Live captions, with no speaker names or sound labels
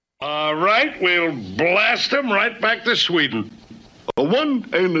All right, we'll blast him right back to Sweden. A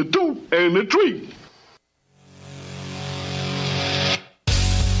 1 and a 2 and a 3.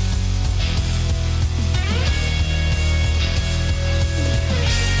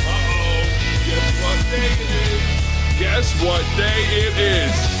 Guess what day it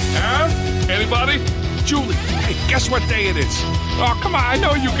is? Huh? Anybody? Julie, hey, guess what day it is? Oh, come on, I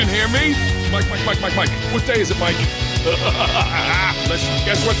know you can hear me. Mike. What day is it, Mike? Let's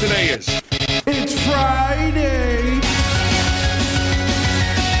guess what today is. It's Friday.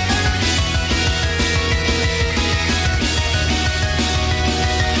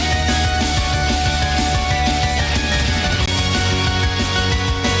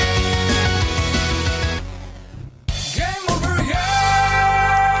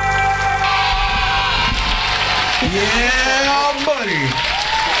 Yeah, buddy.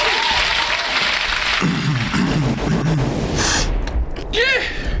 Yeah.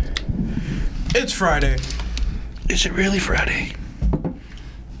 It's Friday. Is it really Friday?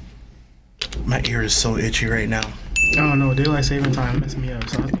 My ear is so itchy right now. I don't know. Daylight saving time messed me up.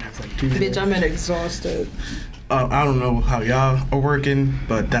 So I think it's like 2 days. Bitch, I'm exhausted. I don't know how y'all are working,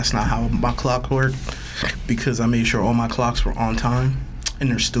 but that's not how my clock worked because I made sure all my clocks were on time and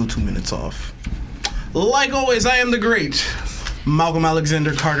they're still 2 minutes off. Like always, I am the great Malcolm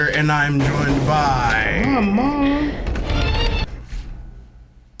Alexander Carter, and I'm joined by... Mom.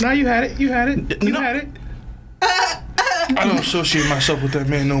 No, you had it. You had it. I don't associate myself with that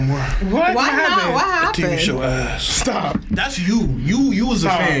man no more. What? Why not? What happened? TV show ass. Stop. That's you. You was a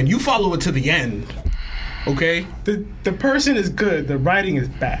fan. You follow it to the end. Okay? The person is good. The writing is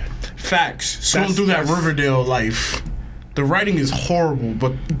bad. Facts. Going through that Riverdale life. The writing is horrible,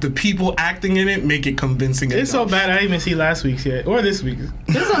 but the people acting in it make it convincing. It's so bad I didn't even see last week's yet. Or this week's.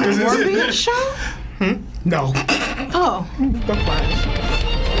 This is a Morbius show? No. Oh. The Flash.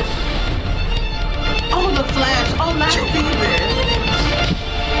 Oh, The Flash. Oh, last season.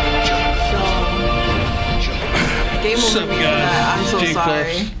 So, game What's over up, me for guys? that. I'm so J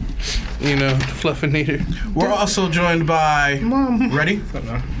sorry. Fluff. You know, fluffing eater. We're also joined by... Mom. Ready?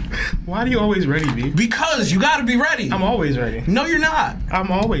 Why do you always ready, B? Because you gotta be ready. I'm always ready. No, you're not.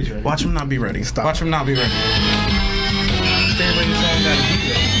 I'm always ready. Watch him not be ready. Stop. Watch him not be ready. Favorite song gotta be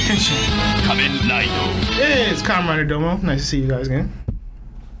ready. It's Comrade Domo. Nice to see you guys again.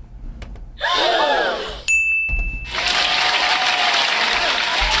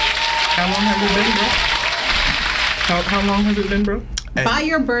 How long has it been, bro? How long has it been, bro? By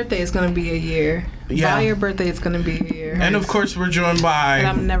your birthday, it's going to be a year. Yeah. By your birthday, it's going to be a year. And of course, we're joined by... And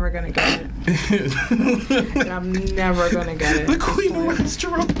I'm never going to get it. And I'm never going to get it. The Queen of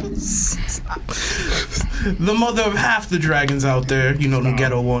Westeros. The mother of half the dragons out there. You know, the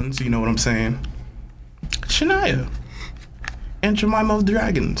ghetto ones. You know what I'm saying. Shania. And Jemima of the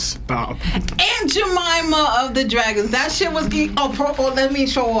Dragons. Stop. And Jemima of the Dragons. That shit was... let me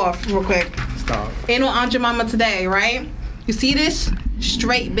show off real quick. Stop. Ain't no Aunt Jemima today, right? You see this?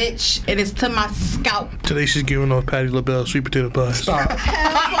 Straight bitch. It is to my scalp. Today she's giving off Patti LaBelle sweet potato pies. Stop.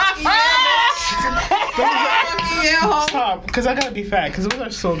 Yeah, Stop. Because I gotta be fat. Because those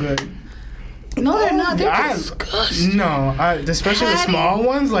are so good. no, they're not. They're disgusting. No, especially the small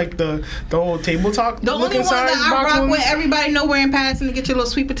ones, like the old table talk. The only ones that I rock with, everybody know we're in Patterson to get your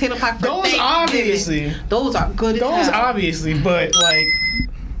little sweet potato pie for Those Thanksgiving. obviously. Those are good as Those hell. obviously, but like,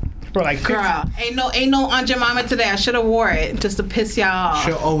 bro, like, Girl, ain't no Aunt Jemima today. I should have wore it just to piss y'all off.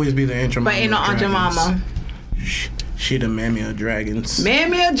 She'll always be the Aunt Jemima. But ain't no Aunt Jemima. She the Mammy of Dragons.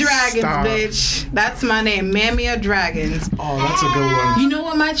 Mammy of Dragons, Stop. bitch. That's my name, Mammy of Dragons. Oh, that's a good one. You know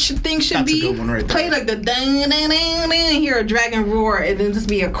what my thing should That's a be? good one right there. Play like the dang, dang, dang, dang, hear a dragon roar, and then just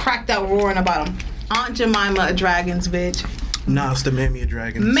be a cracked out roar in the bottom. Aunt Jemima of Dragons, bitch. Nah, it's the Mammy of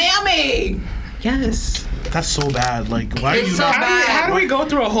Dragons. Mammy! Yes. That's so bad. Like, why It's are you so not... bad. How do we go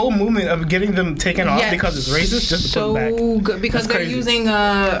through a whole movement of getting them taken off because it's racist just to so put them back? good because That's they're crazy. using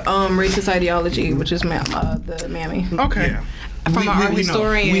racist ideology, which is the Mammy. Okay. Yeah. From our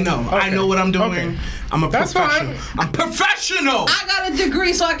historian. We know. I know what I'm doing. Okay. I'm a That's professional. fine. I'm professional. I got a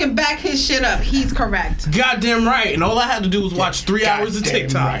degree so I can back his shit up. He's correct. Goddamn right. And all I had to do was watch 3 hours of Goddamn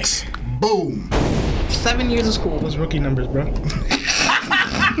TikToks. Boom. 7 years of school. Those rookie numbers, bro.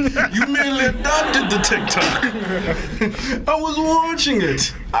 You merely adopted the TikTok. I was watching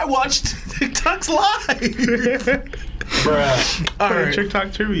it. I watched TikToks live. Bruh. All right.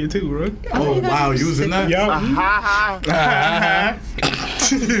 TikTok trivia too, bro. Oh, wow. You was in that?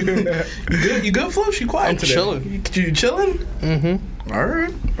 You good, Flo? She quiet I'm today. chilling. You chilling? Mm-hmm. All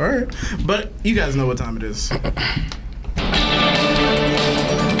right. But you guys know what time it is.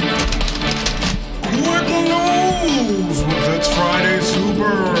 Quick news with It's Friday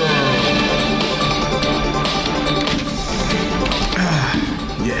Super.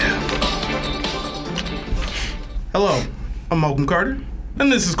 I'm Malcolm Carter,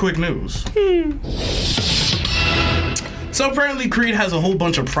 and this is Quick News. So apparently Creed has a whole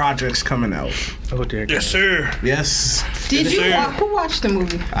bunch of projects coming out. Oh dear. Yes, sir. Yes. Did you? Who watched the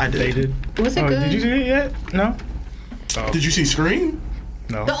movie? I did. They did. Was it good? Did you do it yet? No. Did you see Scream?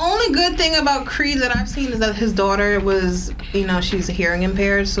 No. The only good thing about Creed that I've seen is that his daughter was, she's hearing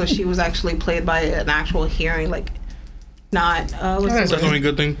impaired, so she was actually played by an actual hearing, not. That's the only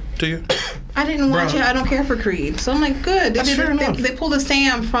good thing to you? I didn't watch it. I don't care for Creed, so I'm like, good. They pulled a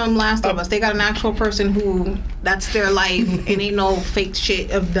Sam from Last of Us. They got an actual person who that's their life, and ain't no fake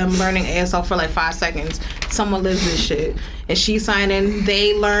shit of them learning ASL for like 5 seconds. Someone lives this shit, and she signed in.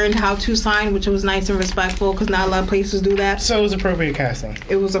 They learned how to sign, which was nice and respectful, because not a lot of places do that. So it was appropriate casting.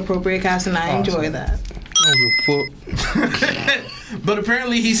 It was appropriate casting. I enjoy that. I don't give a fuck. But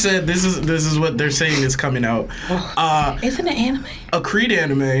apparently he said this is what they're saying is coming out. Isn't it anime? A Creed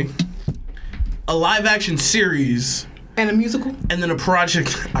anime, a live action series, And a musical? and then a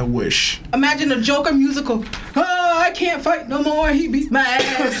project. I wish. Imagine a Joker musical. Oh, I can't fight no more. He beat my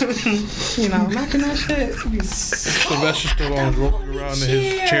ass. Imagine that shit. Sylvester Stallone's rolling around in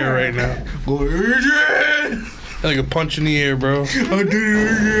his chair right now. Go Adrian! Like a punch in the air, bro. I did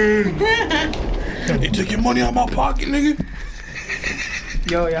it again. You took your money out of my pocket, nigga.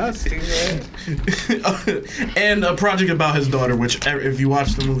 Yo, y'all see that? And a project about his daughter, which if you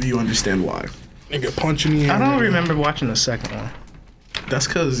watch the movie, you understand why. Nigga punch in the air. I don't nigga. remember watching the second one. That's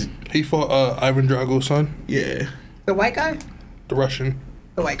because, He fought Ivan Drago's son, yeah, The white guy? the Russian.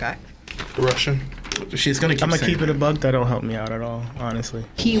 The white guy. The Russian. she's gonna keep I'm gonna saying keep it a bug. That don't help me out at all, honestly.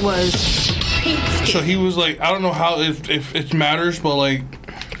 He was pink skin. So he was like, I don't know how if it matters, but like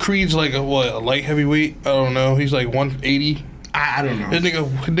Creed's like a light heavyweight. I don't know. He's like 180. I don't know. His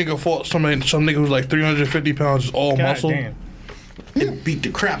nigga fought some nigga who's like 350 pounds, just all God muscle, damn. It beat the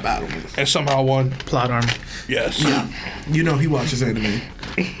crap out of him. and somehow won. Plot armor. Yes. Yeah, he watches anime.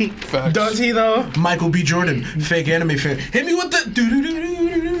 Facts. Does he though? Michael B. Jordan, fake anime fan. Hit me with the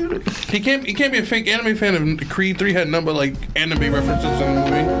do. He can't be a fake anime fan if Creed 3 had number like anime references in the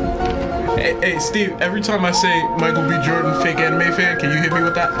movie. Hey, Steve. Every time I say Michael B. Jordan, fake anime fan, can you hit me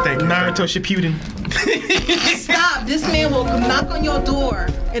with that? Thank you. Naruto Shippuden. Stop. This man will knock on your door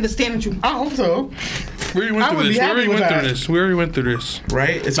and stand at you. I hope so. We already went I would through be this. happy with that. We already went through this.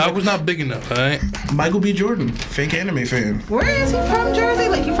 Right? It's I was not big enough, alright? Michael B. Jordan, fake anime fan. Where is he from, Jersey?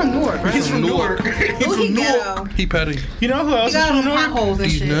 Like, he from Newark, right? He's from Newark. He's Who he from ghetto? Newark. He petty. You know who else He is got from him Newark? potholes and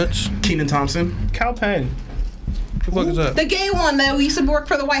These shit. nuts. Keenan Thompson. Cal Penn. What the fuck is that? The gay one that used to work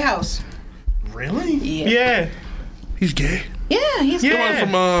for the White House. Really? Yeah. He's gay. Yeah, he's Yeah.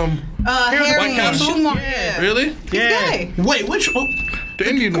 The one from Harry White Castle? Schumacher. Yeah. really? He's Yeah. gay. Wait, which? Oh, The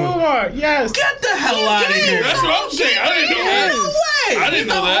Indian one. Kumar, yes. get the hell out of gay. here! That's what I'm saying. I didn't know that. No way! I didn't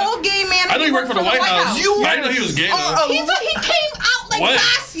know He's a that. whole gay man. I know he worked for the White House. You- I didn't know he was gay though. He came out like What?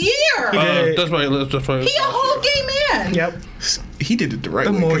 last year. That's right. That's right. He a whole gay man. Yep. He did it the right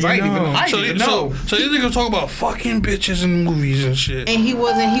The way. more 'Cause you I didn't even know. I So, didn't even know. so these niggas talk about fucking bitches in movies and shit. And he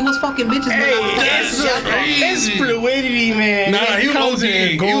wasn't. He was fucking bitches. Hey, but That's Yeah. crazy. It's fluidity, man. Nah, It he was comes OD.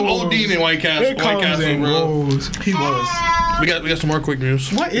 and He was goes. OD in White Castle. It White comes Castle, and bro. goes. He was. We got some more quick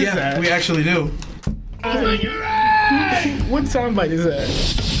news. What is Yeah, that? we actually do. What soundbite is that?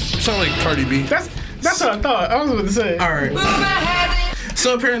 Sound like Cardi B. That's what I thought. I was about to say. All right.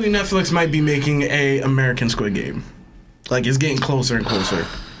 So apparently Netflix might be making a American Squid Game. Like it's getting closer and closer.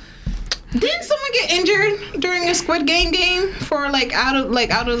 Didn't someone get injured during a Squid game for out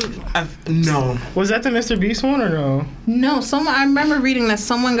of? No. Was that the Mr. Beast one or no? No, someone. I remember reading that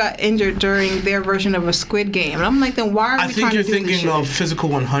someone got injured during their version of a Squid Game, and I'm like, then why are we I think trying you're to do this thinking shit? of Physical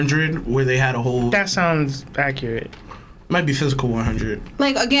 100, where they had a whole. That sounds accurate. Might be Physical 100.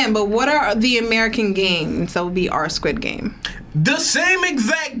 Like again, but what are the American games that would be our Squid Game? The same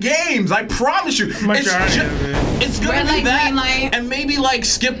exact games, I promise you. Majority of it. It's gonna Red be light, that, green light. and maybe like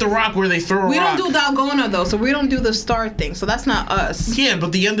Skip the Rock where they throw a We rock. don't do Dalgona though, so we don't do the star thing. So that's not us. Yeah,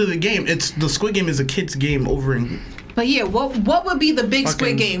 but the end of the game, it's the Squid Game is a kid's game over in. But yeah, what would be the big Fucking-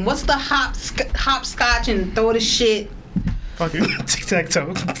 Squid Game? What's the hopscotch and throw the shit? Fucking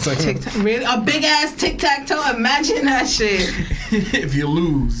tic-tac-toe. Really, a big ass tic tac toe. Imagine that shit. If you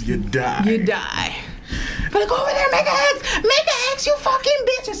lose, you die. You die. But go over there, make an X, you fucking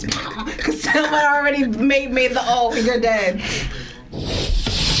bitches. Because someone already made the O and you're dead.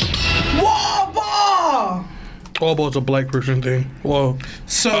 Wall ball. All ball's a black person thing. Well,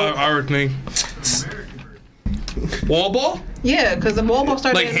 So our thing. Wall ball? Yeah, because the wall ball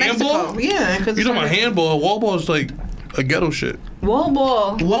started Like in Mexico. handball? Yeah, because You know my handball. Wall ball is like a ghetto shit. wall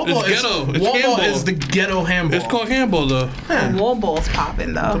ball. Wall ball It's ghetto. It's Wall ball handball. is the ghetto handball. It's called handball though. Wall ball's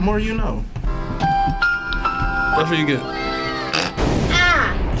popping The though. more you know. That's what you get.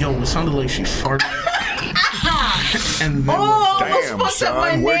 Yo, it sounded like she farted. And then Damn,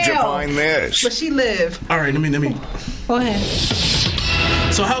 son, where'd you find this? But she lived. all right, let me. Go ahead.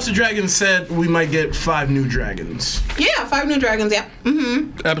 So House of Dragons said we might get 5 new dragons. Yeah, 5 new dragons. Yeah.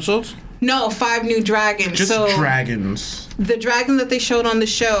 Mm-hmm. Episodes? No, 5 new dragons. Just so dragons. the dragons that they showed on the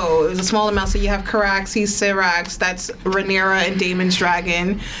show, it was a small amount. So you have Caraxes, Syrax, that's Rhaenyra and Daemon's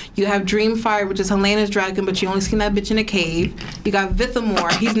dragon. You have Dreamfire, which is Helena's dragon, but you only seen that bitch in a cave. You got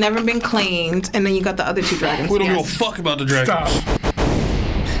Vithamore, he's never been claimed, and then you got the other 2 dragons. We don't give a fuck about the dragons. Stop.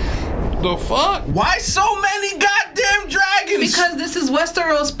 The fuck? Why so many goddamn dragons? Because this is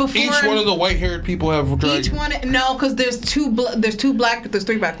Westeros before. Each one of the white-haired people have dragons. Each one, no, because there's 3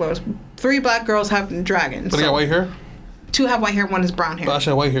 black girls. 3 black girls have dragons. But they got white hair? 2 have white hair, 1 is brown But I hair.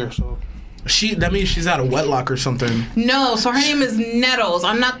 said white hair, so. That means she's out of wedlock or something. No, so her name is Nettles.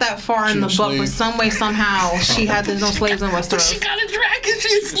 I'm not that far in the She's a book, but slave. some way, somehow, there's no slaves in Westeros. got a dragon.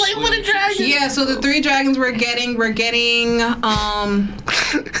 She's a slave with a dragon. Yeah, so the 3 dragons we're getting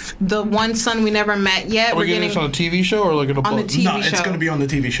the one son we never met yet. Are we getting this on a TV show or like in a on the book? TV No, show. it's gonna be on the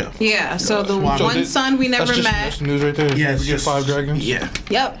TV show. Yeah, so the Wow. one son we never met. That's the news right there. Yeah, we it's get just 5 dragons. Yeah,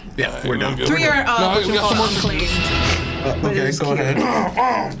 Yep. yeah, we're done. 3 are No, what we you got call some more. unclaimed. Okay, go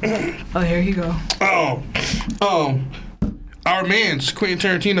ahead. Oh, here you go. Our man's Quentin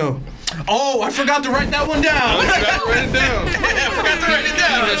Tarantino. Oh, I forgot to write that one down. Write it down. I forgot to write it He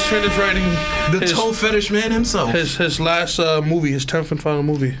down. just finished writing The toe fetish man himself. his last movie, his 10th and final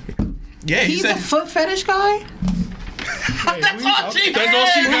movie. Yeah, he He's said. a foot fetish guy? That's all she That's all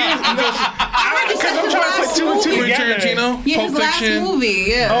she got. Because I'm trying to put 2 and 2 Quentin together. Tarantino, Yeah, Pulp his last Fiction. movie,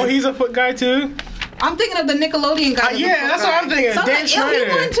 yeah. Oh, he's a foot guy too? I'm thinking of the Nickelodeon guy. Yeah, that's what I'm thinking. So Dan Dan Schneider.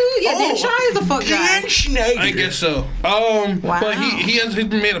 Schneider. Too? Yeah, Dan Schneider's a fuck guy. Dan Schneider. I guess so. Wow. But he's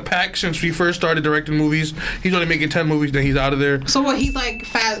made a pact since we first started directing movies. He's only making 10 movies, then he's out of there. So what, he's like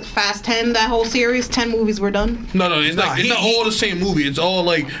Fast 10, that whole series? 10 movies were done? No, it's not all the same movie. It's all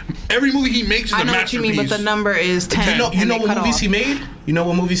like every movie he makes is I a know what you masterpiece. mean, but the number is 10. You know and they what cut movies off. he made? You know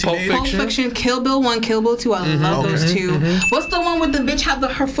what movies he Pulp made? Fiction. Pulp Fiction, Kill Bill 1, Kill Bill 2. I love those 2. What's the one with the bitch had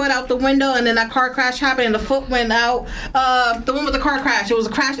her foot out the window and then that car crash happened and the foot went out? The one with the car crash. It was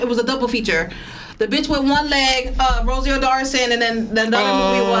a crash. It was a double feature. The bitch with one leg, Rosie O'Dawson, and then the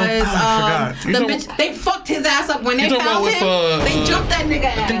other movie was I the bitch. They fucked his ass up when they talking found about him. They jumped that nigga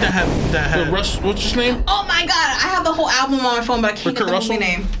ass. I think that had Russ, what's his name? Oh my god! I have the whole album on my phone, but I can't With get Kurt the Russell? movie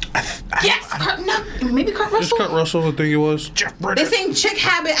name. Yes, maybe Kurt It's Russell. Kurt Russell, I think it was. Jeff They Bridges. sing Chick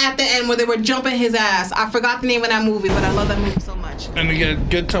Habit at the end where they were jumping his ass. I forgot the name of that movie, but I love that movie so much. And again,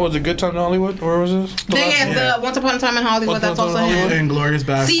 Good Time, was it Good Time in Hollywood? Or was this? They had the Once Upon a Time in Hollywood. Once That's Upon a also Time in him. Hollywood. Inglourious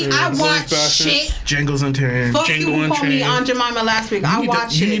Basterds. See, I watch Bastards. shit. Jingles Unchained. Fuck you, Django who called me Unchained. Aunt Jemima last week. I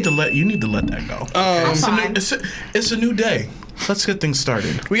watch you it. need to let that go. That's fine. It's a new day. Let's get things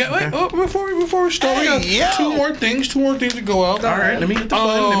started. We got before we start, we got two more things to go out. All right, let me hit the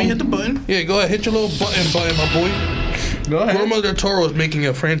button. Let me hit the button. Yeah, go ahead, hit your little button, my boy. Go ahead. Guillermo del Toro is making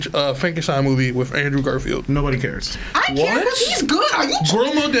a Frankenstein movie with Andrew Garfield. Nobody cares. I care because he's good. Are you?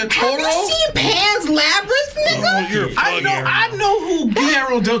 Guillermo del Toro? Have you seen Pan's Labyrinth, nigga? You're a I know who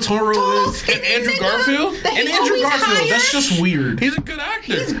Guillermo del Toro is. And Andrew Garfield? That And he Andrew always Garfield. hires? That's just weird. He's a good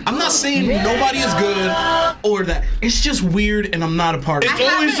actor. I'm not saying nobody is good or that. It's just weird, and I'm not a part of It's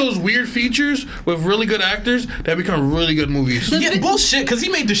it. always those weird features with really good actors that become really good movies. Yeah, bullshit. Because he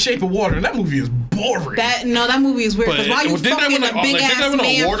made The Shape of Water, and that movie is boring. That movie is weird. But Because why you didn't that fucking win a big didn't that ass win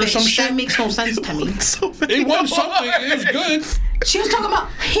an award or man some fish? shit? That makes no sense to me. It won something. It was good. She was talking about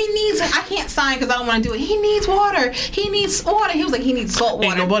he needs. I can't sign because I don't want to do it. He needs water. He needs water. He was like he needs salt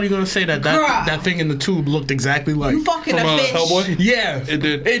Ain't water. nobody gonna say that Bruh. that thing in the tube looked exactly like. You fucking From a fish. Hellboy? Yeah, It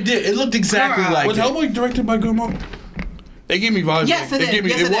did. It did. It looked exactly Bruh. like. Was it. Hellboy directed by Guillermo? It gave me vibes. Yes, it did. Gave me,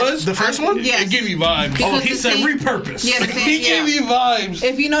 Yes, it it did. was The first one? Yes. It gave me vibes. Oh, Because he the said same- repurpose. Yeah, the same, He gave me vibes.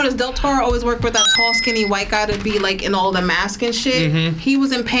 If you notice, Del Toro always worked with that tall, skinny white guy to be like in all the mask and shit. He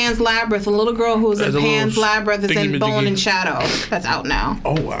was in Pan's Labyrinth. The little girl who was As in a little Pan's Labyrinth is in thingy-majiggy. Bone and Shadow. That's out now.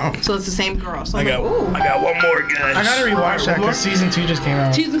 Oh wow. So it's the same girl. So I I'm got one more, guys. I gotta rewatch that because season 2 just came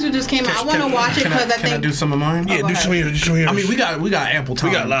out. Season 2 just came out. I want to watch it because I Can I think do some of mine? Yeah, go do ahead. some here. Do some here. I mean, we got ample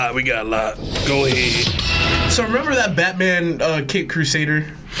time. We got a lot. Go ahead. So remember that Batman Cape Crusader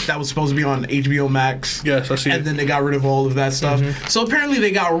that was supposed to be on HBO Max? Yes, I see And it. then they got rid of all of that stuff. So apparently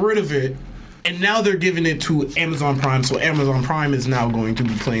they got rid of it, and now they're giving it to Amazon Prime. So Amazon Prime is now going to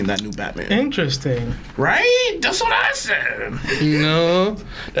be playing that new Batman. Interesting. Right? That's what I said. No,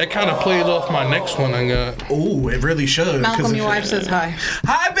 that kind of plays off my next one I got. Oh, it really should. Malcolm, your wife says hi.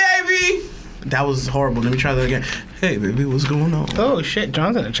 Hi, baby. That was horrible. Let me try that again. Hey, baby, what's going on? Oh shit,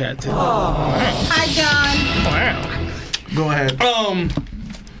 John's in the chat too. Hi, John. Wow. Go ahead.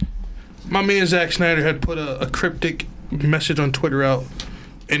 My man Zack Snyder had put a cryptic message on Twitter out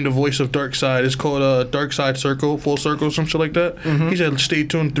in the voice of Darkseid. It's called Dark Side Circle, Full Circle, some shit like that. Mm-hmm. He said, stay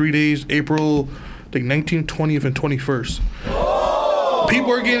tuned 3 days, April, I think 19th, 20th, and 21st.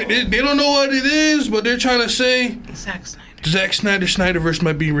 People are getting, they don't know what it is, but they're trying to say Zack Snyder Snyderverse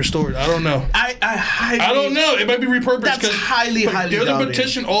might be restored. I don't know. I don't know. It might be repurposed. That's highly there's a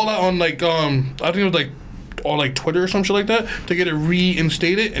petition all out on like I think it was like on like Twitter or some shit like that to get it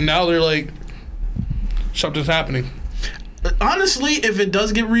reinstated, and now they're like something's happening. Honestly, if it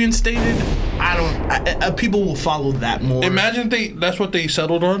does get reinstated, people will follow that more. Imagine that's what they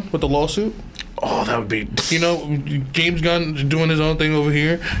settled on with the lawsuit. Oh, that would be... You know, James Gunn doing his own thing over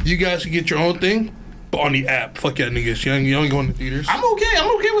here. You guys can get your own thing on the app. Fuck yeah, niggas. You don't go in the theaters. I'm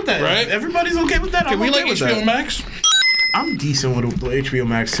okay with that. Right? Everybody's okay with that. Can we like HBO Max? I'm decent with HBO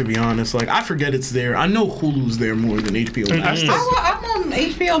Max, to be honest. Like, I forget it's there. I know Hulu's there more than HBO Max. I'm on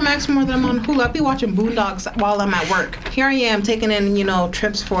HBO Max more than I'm on Hulu. I be watching Boondocks while I'm at work. Here I am taking in,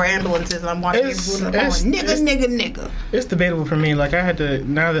 trips for ambulances, and I'm watching nigga. It's debatable for me. Like, I had to,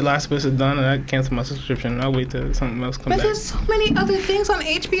 now that Last of Us is done, and I cancel my subscription, I'll wait till something else comes back. But there's so many other things on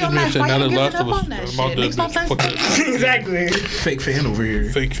HBO Max. Why you giving up on that shit? Makes no sense. Exactly. Fake fan over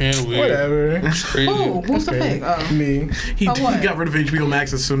here. Whatever. Crazy. Who's the fake? Me. He got rid of HBO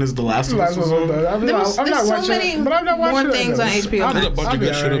Max as soon as The Last of Us was on. There's so many more things on HBO Max. There's a bunch of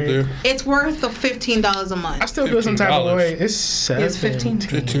good shit up there. It's worth the $15 a month. I still feel some type of way. It's $15.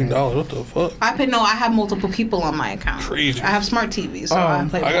 $15. What the fuck? I have multiple people on my account. Crazy. I have smart TVs, so I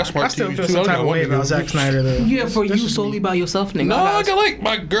play. I got smart TVs. I still feel some type of way about Zack Snyder though. Yeah, for you solely by yourself, nigga. No, I got like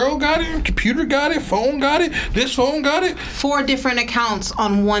my girl got it, computer got it, phone got it, this phone got it. 4 different accounts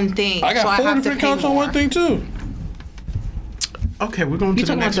on one thing. I got 4 different accounts on one thing too. Okay, we're going to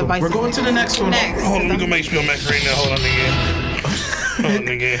the next one. We're going to the next one. Hold on, let me go make HBO Max right now. Hold on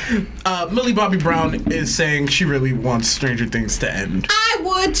again. Millie Bobby Brown is saying she really wants Stranger Things to end. I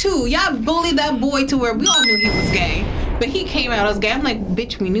would too. Y'all bullied that boy to where we all knew he was gay. But he came out as gay. I'm like,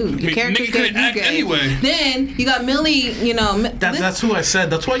 bitch, we knew. Your character's gay, you gay. Anyway. Then you got Millie, That's who I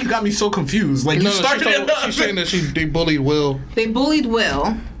said. That's why you got me so confused. Like, you started she's saying that they bullied Will. They bullied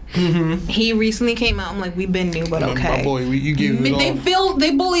Will. Mm-hmm. He recently came out. I'm like, we've been new, but okay. My boy, you gave it all.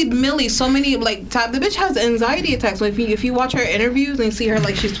 They bullied Millie so many the bitch has anxiety attacks. So if you watch her interviews and see her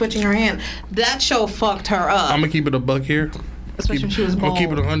like she's twitching her hand, that show fucked her up. I'm gonna keep it a buck here. Especially when she was bald. I'm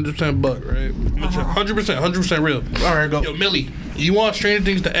gonna keep it 100% buck, right? 100% real. All right, go. Yo, Millie, you want Stranger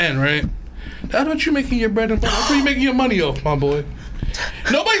Things to end, right? That's what you making your bread and butter. That's what you making your money off, my boy.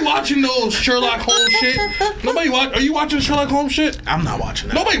 Nobody watching those Sherlock Holmes shit. Are you watching Sherlock Holmes shit? I'm not watching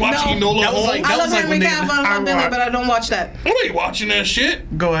that. Nobody watching Enola Holmes. I love Henry Cavill, but I don't watch that. Nobody watching that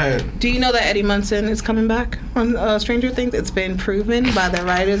shit. Go ahead. Do you know that Eddie Munson is coming back on Stranger Things? It's been proven by the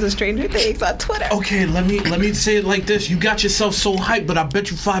writers of Stranger Things on Twitter. Okay, let me say it like this. You got yourself so hyped, but I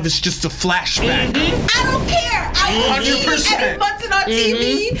bet you 5 is just a flashback. Mm-hmm. I don't care. I will see Eddie Munson on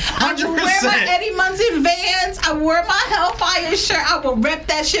TV. 100%. I will wear my Eddie Munson Vans. I wear my Hellfire shirt. I will rep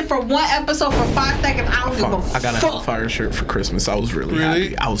that shit for one episode for 5 seconds. I don't give a fuck. I got a Hellfire shirt for Christmas. I was really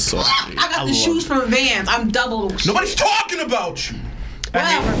happy. I was so happy. I got the shoes from Vans. I'm double. Nobody's talking about you.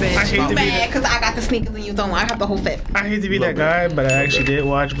 Whatever, bitch. You mad because I got the sneakers and you don't. I have the whole fit. I hate to be that guy, but I actually did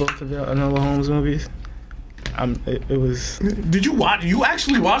watch both of the Enola Holmes movies. It was. Did you watch? You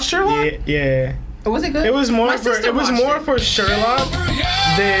actually watched Sherlock? Yeah. Was it good? It was more for Sherlock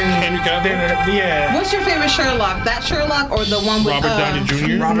than yeah. What's your favorite Sherlock? That Sherlock or the one with Robert Downey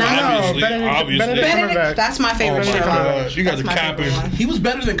Jr.? Obviously. Benedict. That's my favorite Sherlock. You guys are capping. He was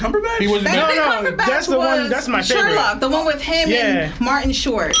better than Cumberbatch? He was Cumberbatch. That's the one. That's my favorite. Sherlock, the one with him and Martin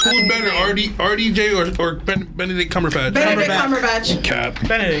Short. Who's better, RDJ or Benedict Cumberbatch? Benedict Cumberbatch. Cap.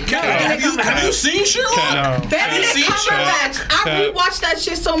 Benedict. Have you seen Sherlock? No. Benedict Cumberbatch. I rewatched that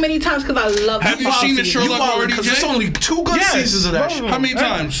shit so many times because I love it. Have you seen the Sherlock already? Because there's only 2 good seasons of that shit. How many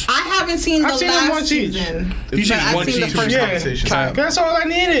times? I haven't seen the last season. You seen one season? That's all I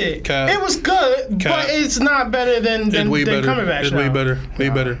needed. It was good, but it's not better than Cumberbatch. It's way better. Way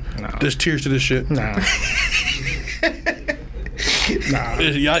better. There's tears to this shit. Nah.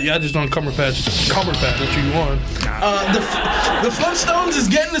 Y'all just don't Cumberbatch. That's what you want. The Flintstones is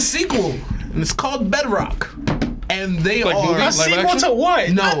getting a sequel, and it's called Bedrock. And they are a sequel to what?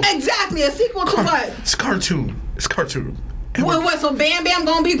 No, exactly a sequel to what? It's cartoon. What? So Bam Bam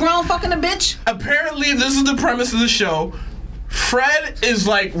gonna be grown fucking a bitch? Apparently, this is the premise of the show. Fred is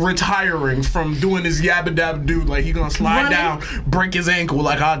like retiring from doing his yabba dabba dude. Like he gonna slide down, break his ankle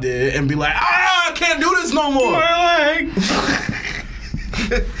like I did, and be like, I can't do this no more. My leg.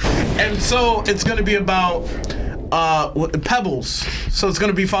 And so it's gonna be about Pebbles. So it's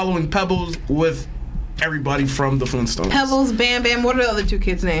gonna be following Pebbles with everybody from the Flintstones. Pebbles, Bam Bam. What are the other two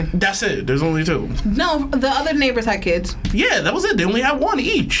kids' names? That's it. There's only two. No, the other neighbors had kids. Yeah, that was it. They only had one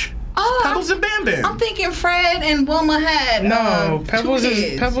each. Oh, Pebbles and Bam Bam. I'm thinking Fred and Wilma had Pebbles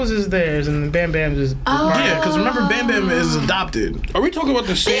is theirs and Bam Bam's is. Yeah, because remember Bam Bam is adopted. Are we talking about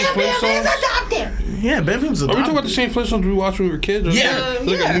the same Flintstones? Bam Bam is adopted. Yeah, Bam Bam's adopted. Are we talking about the same Flintstones we watched when we were kids? Or Yeah.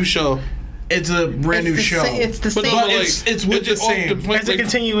 Like a new show. It's a brand new show. It's the same. But it's with the same. It's a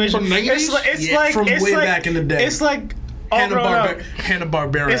continuation. From 90s? It's like from way back in the day. It's like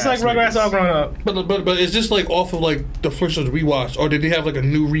Hanna-Barbera. It's like Rugrats all grown up. But is this like off of like the Flintstones we watched, or did they have like a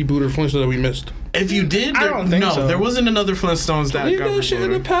new reboot of Flintstones that we missed? If you did, I don't think so. there wasn't another Flintstones that Leave got that shit in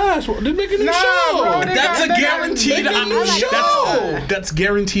the rebooted. past. They're making a new show. bro, That's a guaranteed. Make a new show. That's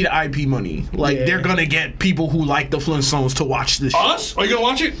guaranteed IP money. Like Yeah. they're gonna get people who like the Flintstones to watch this show. Us? Are you gonna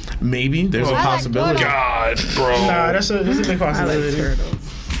watch it? Maybe there's a possibility. God, bro. Nah, that's a big possibility.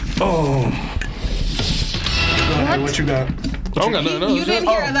 Oh. Go ahead, what you got? I don't got nothing else. You didn't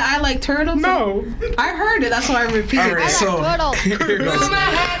hear that I like turtles? No. I heard it. That's why I repeated All right, it. so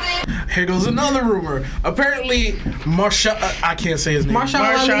here goes another rumor. Apparently, I can't say his name. Marshall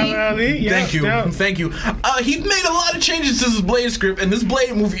Ali. Yeah, Thank you. yeah. Thank you. He made a lot of changes to this Blade script, and this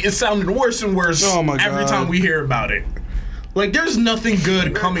Blade movie is sounding worse and worse Oh my every God. time we hear about it. Like, there's nothing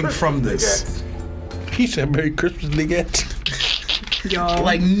good coming from this. He said Merry Christmas, nigga. Yo.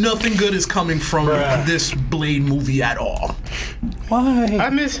 Like, nothing good is coming from this Blade movie at all. Why? I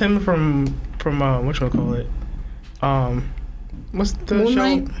miss him from what you call it? What's the Moon show?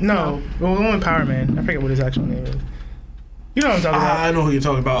 Knight? No, well, the one with Power Man. I forget what his actual name is. You know what I'm talking about? I know who you're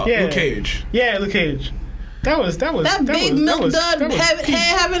talking about. Yeah. Luke Cage. Yeah, Luke Cage. That Big milk dud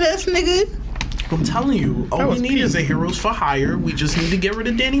having this nigga. I'm telling you, all we was need peak. is a Heroes for Hire. We just need to get rid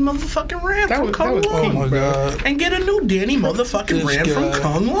of Danny motherfucking Rand That from was Kung peak, Long. Oh my God. And get a new Danny motherfucking This Rand from guy.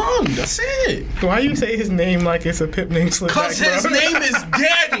 Kung Long. That's it. Why you say his name like it's a pip name slip back, Because his bro? name is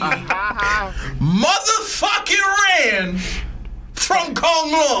Danny motherfucking Rand from Kung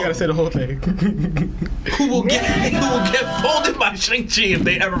You Long. gotta say the whole thing. Who will get folded by Shang-Chi if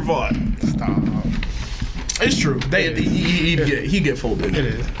they ever fought. Stop. It's true. He get folded. It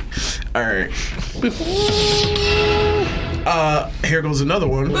is. All right. Here goes another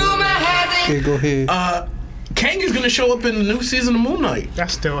one. Okay, go ahead. Kang is gonna show up in the new season of Moon Knight. I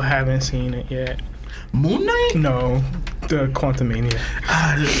still haven't seen it yet. Moon Knight? No, the Quantumania.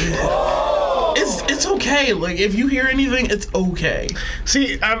 It's okay. Like, if you hear anything, it's okay.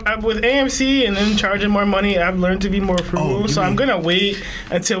 See, I with AMC and then charging more money, I've learned to be more frugal. So I'm gonna wait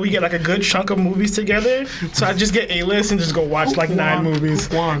until we get like a good chunk of movies together. So I just get A-list and just go watch like 9 movies.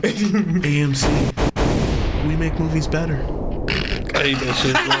 AMC. We make movies better. I hate that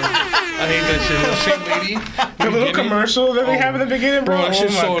shit, bro. I hate that shit. The same lady. The little commercial that they have in the beginning, bro. Bro, that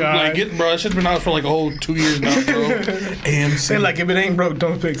shit's oh my so God. like, bro, that shit's been out for like a whole 2 years now, bro. AMC. They're like, if it ain't broke,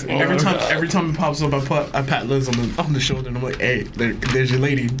 don't fix it. every time it pops up, I pat Liz on the shoulder and I'm like, hey, there's your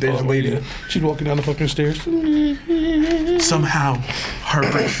lady. There's your lady. Yeah. She's walking down the fucking stairs. Somehow,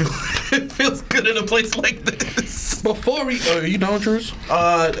 heartbreak feels good in a place like this. Before we, you know, Drews?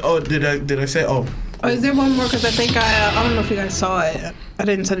 Did I say? Oh, Is there one more? Because I think I don't know if you guys saw it. I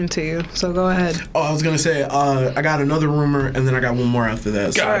didn't send it to you, so go ahead. I was gonna say, I got another rumor, and then I got one more after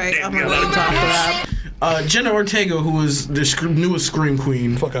that. So, All right, I'm gonna let you talk for that. Jenna Ortega, who is the newest Scream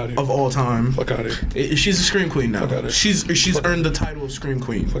Queen Fuck outta here. of all time. Fuck out of here. She's a Scream Queen now. Fuck outta here. She's earned the title of Scream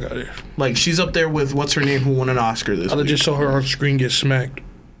Queen. Fuck out of here. Like, she's up there with what's her name, who won an Oscar this I week. just saw her on screen get smacked.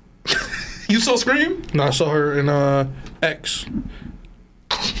 You saw Scream? No, I saw her in X.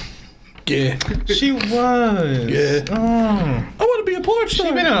 Yeah. She was. Yeah. Oh. I want to be a porn star.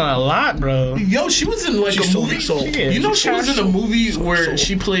 She been on a lot, bro. Yo, she was in like She's a so movie. sold. Yeah, You know, she she was in a movie where sold.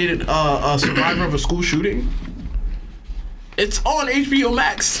 she played a survivor of a school shooting. It's on HBO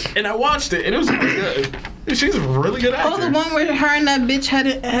Max, and I watched it, and it was really good. She's a really good actor. Oh, the one where her and that bitch had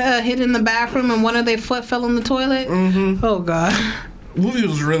hid in the bathroom and one of their foot fell in the toilet? Mm-hmm. Oh, God. movie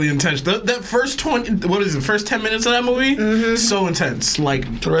was really intense. That first 10 minutes of that movie, so intense.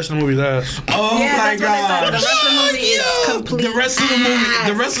 Like, The rest of the movie's ass. oh Yeah, my that's what I said. god, The rest of the movie is complete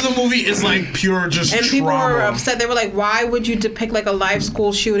The rest of the movie is like pure just And trauma. people were upset. They were like, "Why would you depict like a live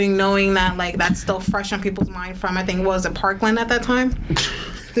school shooting, knowing that like that's still fresh on people's mind from I think it was Parkland at that time."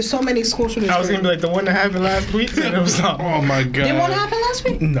 There's so many school shootings. I was gonna be like the one that happened last week, and it was not. Oh my god. Did one happen last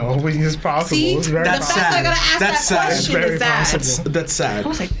week? No, but it's possible. See, It's very the That's fact possible. that I gotta sad. ask That's that sad. question Very is that. possible. That's sad. I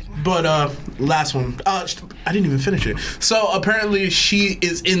was like, But last one. I didn't even finish it. So apparently she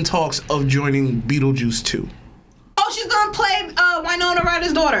is in talks of joining Beetlejuice 2. "Oh, she's gonna play Winona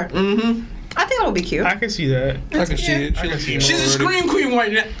Ryder's daughter." I think that'll be cute. I can see that. I can see it. She's a scream queen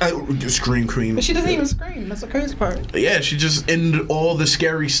right now. Scream queen. But she doesn't even scream. That's the crazy part. Yeah, she just ended all the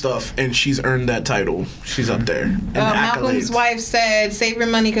scary stuff, and she's earned that title. She's up there. And Malcolm's accolades. wife said, "Save your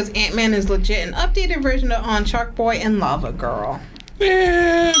money because Ant-Man is legit. An updated version on Shark Boy and Lava Girl."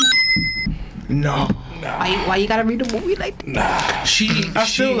 Man. No. Why you gotta read the movie like that? I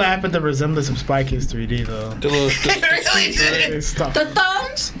still laugh at the resemblance of Spy Kids 3D though. The little Stop. The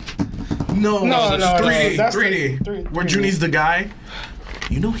thumbs? No, 3D. that's 3D. Where Junie's the guy.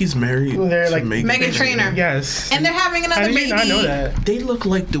 You know he's married They're to like Meghan Trainor. Yes. And they're having another baby. I know that. They look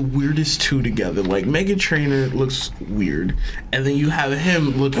like the weirdest two together. Like Meghan Trainor looks weird, and then you have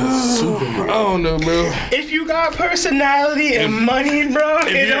him looking super weird. I don't know, bro. If you got personality and money, bro,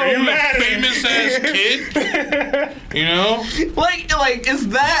 it don't matter. A famous ass kid, you know. Like it's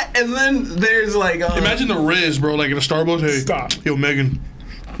that, and then there's like Imagine the Riz, bro. Like in a Starbucks. Hey, Stop. Yo, Megan.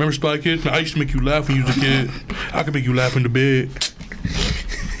 Remember Spy Kids? I used to make you laugh when you was a kid. I could make you laugh in the bed.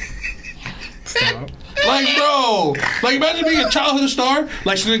 Stop. Like, bro. Like, imagine being a childhood star.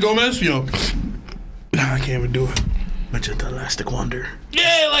 Like Selena Gomez. Yo. Nah, I can't even do it. But you're the elastic wonder.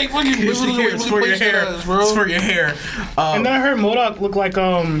 Yeah, like fucking. It's for your hair, bro. It's for your hair. And then I heard MODOK look like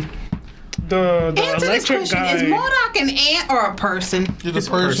the Answer this electric question. guy. Is MODOK an ant or a person? You're the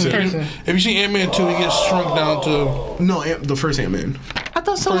person. If you see Ant-Man 2, he gets shrunk down to... No, the first Ant-Man. I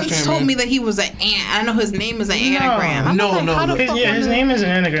thought someone First told Ant-Man. me that he was an ant. I know his name is an anagram. I'm No, like, no, how the no. fuck His was name is an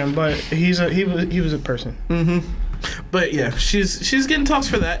anagram, but he was a person. But yeah, she's getting talks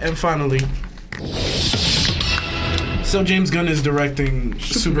for that. And finally, so James Gunn is directing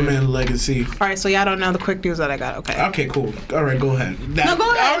Superman Legacy. All right, so y'all don't know the quick news that I got. Okay. Okay, cool. All right, go ahead. No, go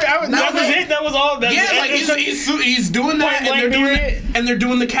ahead. That was it. That was all. Yeah, like he's doing that, and they're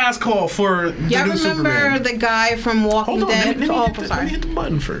doing the cast call for the Y'all new remember Superman. the guy from Walking Hold on, Dead? let me hit the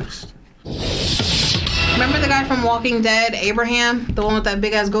button first. Remember the guy from Walking Dead, Abraham, the one with that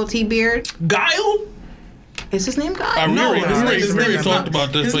big ass goatee beard? Guile? Is his name Guy? I his name really is talked not-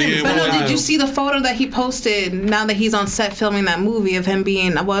 about this, his but name yeah. is But not no, Guile. did you see the photo that he posted now that he's on set filming that movie of him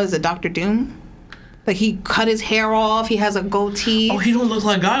being, what is it, Dr. Doom? Like he cut his hair off, he has a goatee. Oh, he don't look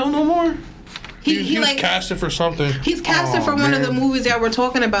like Guile no more? He was like casted for something. he's casted for one of the movies that we're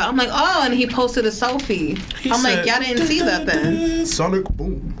talking about. I'm like, oh, and he posted a selfie. I'm like, y'all didn't see that then. Sonic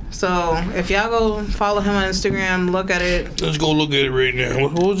Boom. So if y'all go follow him on Instagram, look at it. Let's go look at it right now.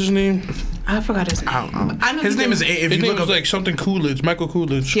 What was his name? I forgot his name. I know His name is. If His you name look was up, like something Coolidge, Michael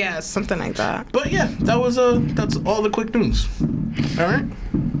Coolidge. Yeah, something like that. But yeah, that's all the quick news. All right.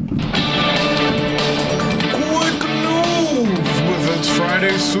 Quick news with It's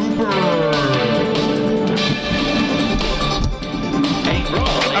Friday Super.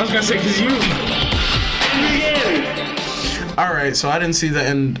 I was gonna say because you. All right, so I didn't see the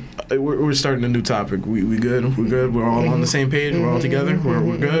end. We're starting a new topic. We good? We're good. We're all on the same page. We're all together.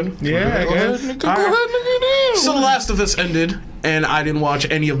 We're good. Yeah, We're I good? guess. All right. So The Last of Us ended, and I didn't watch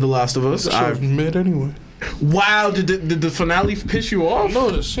any of The Last of Us. I was mid anyway. Wow, did the finale piss you off?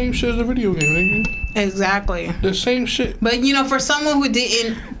 No, the same shit as the video game, nigga. Exactly. The same shit. But you know, for someone who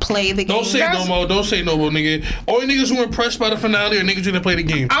didn't play the game, Don't say no more. Don't say no more, nigga. Only niggas who were impressed by the finale are niggas who didn't play the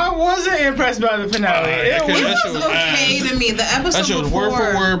game. I wasn't impressed by the finale. Alright, It okay, was that shit it was okay ass. to me. The episode That shit was before,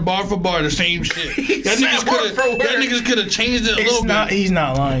 word for word, bar for bar, the same shit. That niggas could have changed it a little bit. He's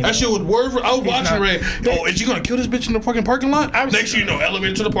not lying. That shit was word for. I was watching not. right. Oh, is you gonna kill this bitch in the fucking parking lot? Next, you know,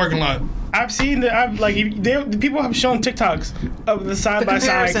 elevator to the parking lot. I've seen that. The people have shown TikToks of the side by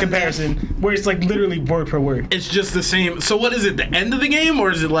side comparison where it's like literally word per word. It's just the same. So what is it? The end of the game, or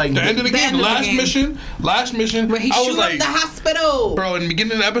is it like The end of the game, end of the last game. mission. where he I was shoots like, up the hospital, bro, in the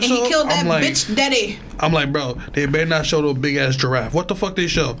beginning of the and episode, he killed that I'm like, bitch daddy. I'm like, bro, they better not show the big ass giraffe. What the fuck they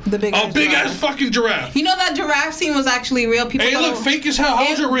show? The big ass big giraffe. ass fucking giraffe. You know that giraffe scene was actually real. People Hey, it thought look fake as hell. How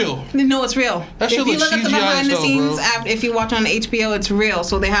is it real? No, it's real. That shit if you looks look at the CGI behind the as hell, scenes, bro. if you watch on HBO, it's real.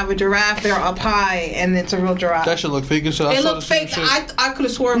 So they have a giraffe. They're up high, and it's a real giraffe. That shit look fake as hell. I It saw looked the same fake. shit. I could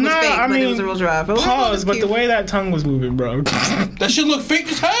have swore it was fake, but it was a real giraffe. It Pause, but the cute. way that tongue was moving, bro. That shit look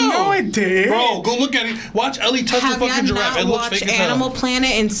fake as hell. No, it did. Bro, go look at it. Watch Ellie touch Have the y'all fucking giraffe. not It looks watched fake as hell. Animal Planet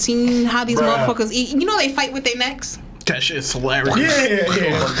and seen how these Bruh. motherfuckers eat? You know they fight with their necks. that shit's hilarious? Yeah.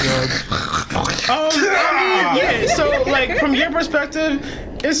 Yeah. So like from your perspective,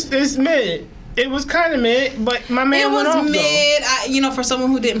 it's mid. It was kind of mid, but my man It went was off mid. For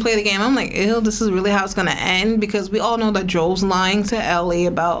someone who didn't play the game, I'm like, ew, this is really how it's gonna end because we all know that Joel's lying to Ellie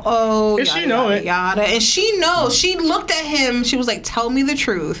about And yada, she know yada, it. yada, and she knows. She looked at him. She was like, "Tell me the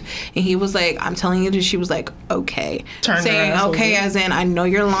truth," and he was like, "I'm telling you." She was like, "Okay," Turned her saying ass "Okay" over. as in, "I know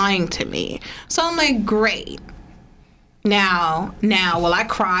you're lying to me." So I'm like, great. Now, will I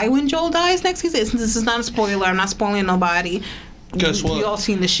cry when Joel dies next season? This is not a spoiler. I'm not spoiling nobody. Guess what? You all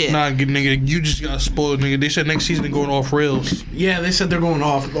seen the shit. Nah, nigga, you just got spoiled, nigga. They said next season they're going off rails. Yeah, they said they're going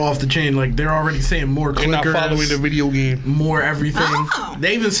off the chain. Like, they're already saying more clickers. They're not following the video game. More everything. Oh.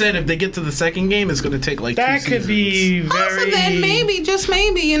 They even said if they get to the second game, it's going to take like That 2 could seasons. be very. So then maybe, just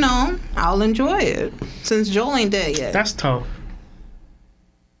maybe, you know, I'll enjoy it. Since Joel ain't dead yet. That's tough.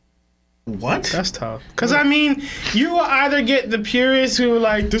 What? That's tough. Because, I mean, you will either get the purists who are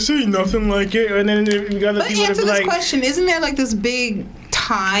like, this ain't nothing like it, and then you got the But people that answer be this like, question. Isn't there like this big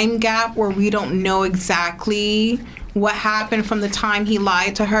time gap where we don't know exactly what happened from the time he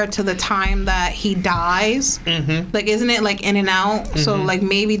lied to her to the time that he dies? Mm-hmm. Like, isn't it like in and out? Mm-hmm. So, like,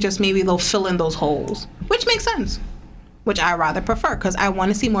 maybe they'll fill in those holes. Which makes sense. Which I rather prefer, because I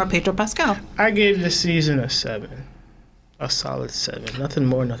want to see more Pedro Pascal. I gave this season a 7. A solid 7. Nothing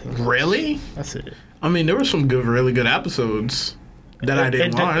more, nothing less. Really? That's it. I mean, there were some really good episodes that I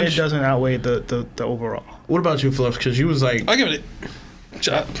didn't watch. It doesn't outweigh the overall. What about you, Fluff? Because you was like... I give it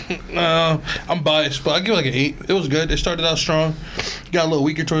I'm biased, but I give it like an 8. It was good. It started out strong. Got a little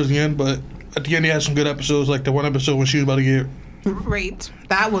weaker towards the end, but at the end they had some good episodes, like the one episode when she was about to get Raped.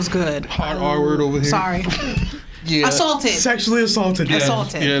 That was good. hard R word over here. Sorry. Yeah. Assaulted. Sexually assaulted. Yeah.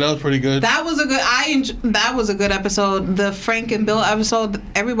 Assaulted. Yeah, that was pretty good. That was a good. That was a good episode. The Frank and Bill episode.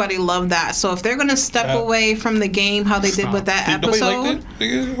 Everybody loved that. So if they're gonna step away from the game, how they did with that Nobody episode, liked it?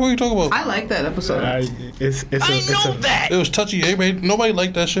 Nigga, what are you talking about? I like that episode. It was touchy. Nobody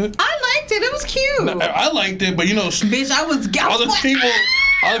liked that shit. I liked it. It was cute. I liked it, but you know, Bitch, I was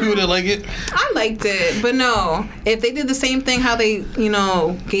other people didn't like it. I liked it, but no. If they did the same thing, how they,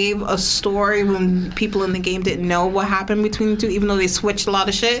 gave a story when people in the game didn't know what happened between the two, even though they switched a lot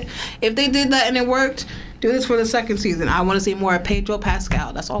of shit. If they did that and it worked, do this for the second season. I want to see more of Pedro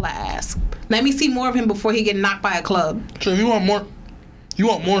Pascal. That's all I ask. Let me see more of him before he get knocked by a club. So if you want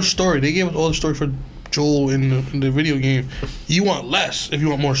more story. They gave us all the story for Joel in the video game. You want less if you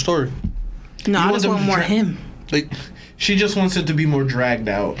want more story. No, I just want more him. She just wants it to be more dragged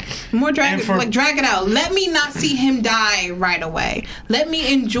out. Drag it out. Let me not see him die right away. Let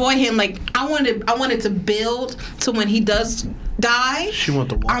me enjoy him. Like I wanted to build so when he does die, She want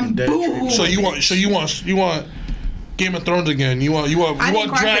the Walking Dead. boo. So you want Game of Thrones again. You want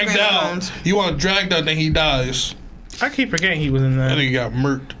dragged out. You want dragged out, then he dies. I keep forgetting he was in And that. then he got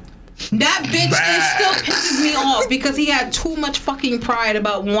murked. That bitch still pisses me off because he had too much fucking pride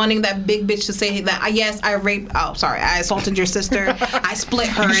about wanting that big bitch to say that yes, I raped. Oh, sorry, I assaulted your sister. I split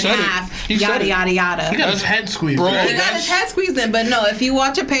her in half. Yada yada yada. He got his head squeezed. Bro, right? He got his head squeezed in, but no, if you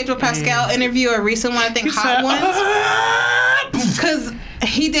watch a Pedro Pascal interview, a recent one, I think Hot Ones, because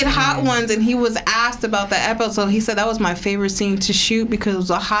he did Hot Ones and he was asked about the episode. He said that was my favorite scene to shoot because it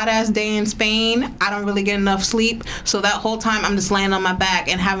was a hot ass day in Spain. I don't really get enough sleep, so that whole time I'm just laying on my back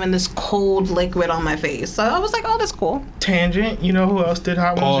and having this cold liquid on my face. So I was like, oh, that's cool. Tangent. You know who else did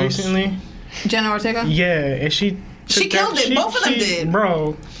Hot Ones recently? Jenna Ortega? Yeah, and she killed it. Both of them did.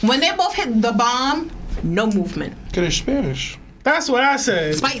 Bro. When they both hit the bomb, no movement. Cause it's Spanish. That's what I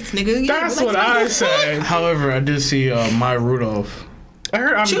said. Spice, nigga. Yeah, That's like what I spice. said. However, I did see Maya Rudolph. I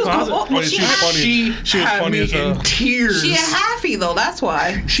heard She was positive. cool. She was funny. She was had funny me as hell. in tears. She had Haffy though, that's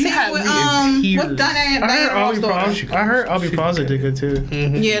why. She Same had with, me in tears. with Diana I Ross' daughter. heard Aubrey Plaza did good too.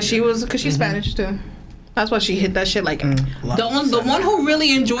 Yeah, she was, because she's Spanish too. That's why she hit that shit like. The one who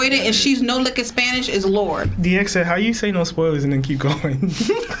really enjoyed it and she's no lick of Spanish is Lord. DX said, "How you say no spoilers and then keep going?" Who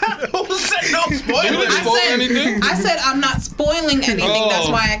said no spoilers? I I said I'm not spoiling anything. That's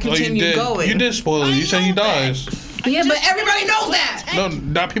why I continue going. You did spoil it. You said he dies. Yeah, but everybody knows that. No,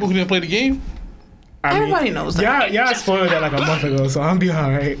 not people who didn't play the game. Everybody knows that. Y'all spoiled that like a month ago, so I'll be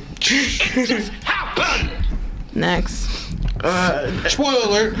alright. Next. Spoiler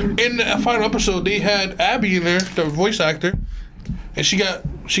alert! In the final episode, they had Abby in there, the voice actor, and she got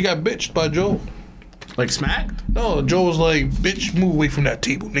bitched by Joel. Like smacked? No, Joel was like, "Bitch, move away from that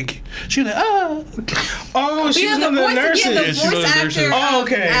table, nigga." She was like, "Ah." Oh, she was one of the nurses. Yeah, the Yeah, she was voice one of the actor. nurses. Oh,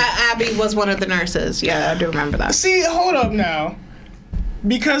 okay. Abby was one of the nurses. Yeah, I do remember that. See, hold up now.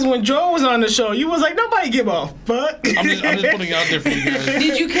 Because when Joel was on the show, you was like, nobody give a fuck. I'm just putting it out there for you guys.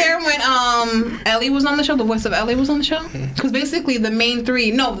 Did you care when Ellie was on the show? The voice of Ellie was on the show? Because basically the main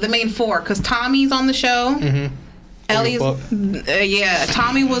four. Because Tommy's on the show. Mm-hmm. Ellie's,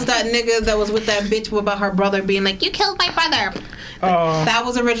 Tommy was that nigga that was with that bitch about her brother being like, "You killed my brother." That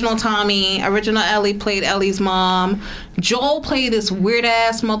was original Tommy. Original Ellie played Ellie's mom. Joel played this weird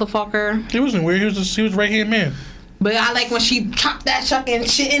ass motherfucker. He wasn't weird. He was right hand man. But I like when she chopped that fucking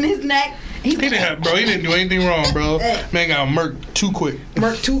shit in his neck He didn't do anything wrong, bro. Man got murked too quick.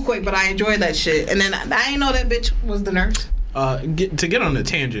 But I enjoyed that shit. And then I didn't know that bitch was the nurse. To get on a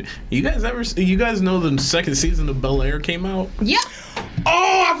tangent, you guys know the second season of Bel Air came out? Yep.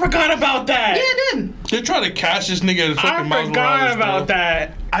 Oh, I forgot about that. Yeah, it did. They're trying to cash this nigga as fucking Miles Morales, I forgot about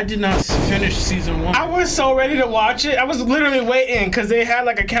that. I did not finish season 1. I was so ready to watch it. I was literally waiting because they had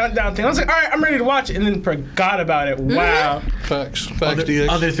like a countdown thing. I was like, all right, I'm ready to watch it, and then forgot about it. Wow. Facts, DX.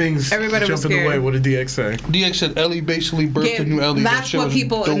 Other things Everybody was jumping scared. away. What did DX say? DX said Ellie basically birthed a new Ellie. That's what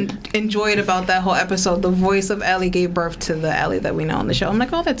people enjoyed about that whole episode. The voice of Ellie gave birth to the Ellie that we know on the show. I'm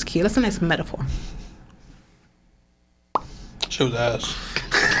like, oh, that's cute. That's a nice metaphor. She was ass.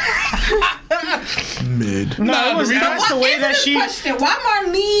 Mid. No, it was that's the way that she. Question. Why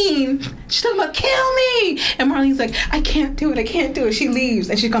Marlene? She's talking about kill me, and Marlene's like, I can't do it. She leaves,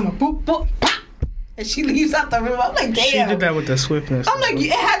 and she's coming boop boop pop, and she leaves out the room. I'm like, damn. She did that with the swiftness. I'm like,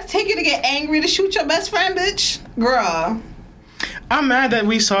 it had to take you to get angry to shoot your best friend, bitch, girl. I'm mad that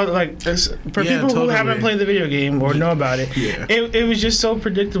we saw like this, for people who haven't played the video game or know about it. Yeah. It was just so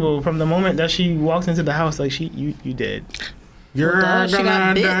predictable from the moment that she walked into the house. Like you did. You're She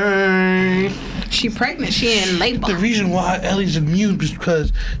got bit. die. She pregnant. She in labor. The reason why Ellie's immune is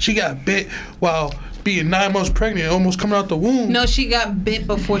because she got bit while being 9 months pregnant, almost coming out the womb. No, she got bit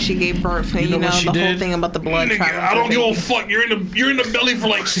before she gave birth, and you know the whole thing about the blood. Nigga, I don't give a fuck. You're in the belly for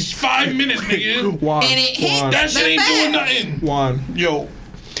like 5 minutes, nigga. Juan, And it hit That shit ain't doing nothing. Juan. Yo.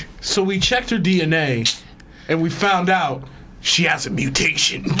 So we checked her DNA, and we found out she has a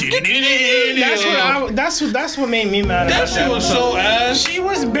mutation. That's what made me mad. That shit was so ass. She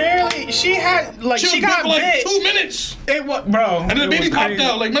was barely. She had like she got for like bit. 2 minutes. It was, bro. And then the baby popped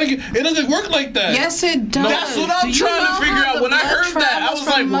out. Like, man, it doesn't work like that. Yes, it does. That's what I'm Do you trying to know figure how out. the When I blood heard that, I travels was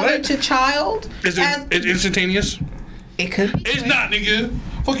from like, mother what? to child. Is it instantaneous? It could be. It's not, nigga.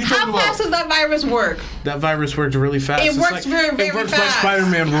 Fuck you talking How fast about? does that virus work? That virus worked really fast. It It's works like, very, very It works fast. like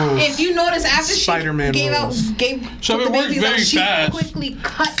Spider-Man rules. If you notice, after Spider-Man she rules. gave So took if it the works babies out, very she fast- quickly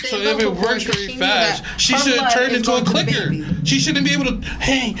cut the So if it umbilical cord works because very she knew fast, that she her should have blood turned is into a going to the clicker. baby. She shouldn't be able to,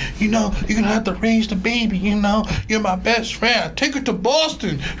 hey, you're gonna have to raise the baby, you're my best friend. Take her to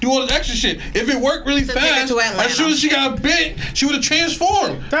Boston. Do all this extra shit. If it worked really So take her fast, to Atlanta. as soon as she got bit, she would have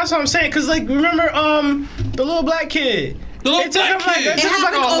transformed. That's what I'm saying. Cause like remember the little black kid. The little It took black him, like, kid. it It took him,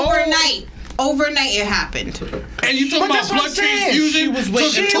 like, happened a whole- overnight. Overnight, it happened. And you talking But about that's what blood I'm saying. transfusion? She was took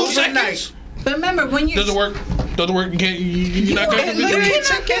waiting in 2 overnight. seconds. But remember, when you Doesn't work. You can't. You're not gonna you do it.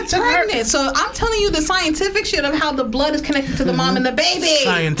 cannot get pregnant. So I'm telling you the scientific shit of how the blood is connected to the mom and the baby.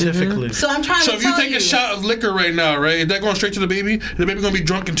 Scientifically. So I'm trying So to if you tell take a shot of liquor right now, right? Is that going straight to the baby? Is the baby gonna be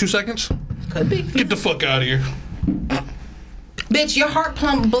drunk in 2 seconds? Could be. Get the fuck out of here. Bitch, your heart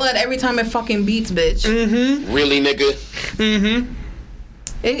pump blood every time it fucking beats, bitch. Really, nigga?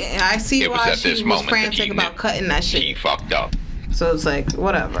 I see It was why at she this was moment that frantic he about knew cutting that He shit. fucked up. So it's like,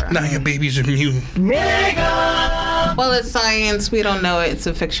 whatever. Now your baby's immune. Well, it's science. We don't know it. It's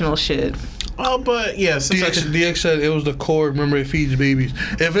a fictional shit. Oh, but yes. DX said it was the cord. Remember, it feeds babies.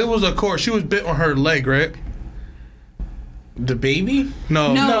 If it was a cord, she was bit on her leg, right? The baby?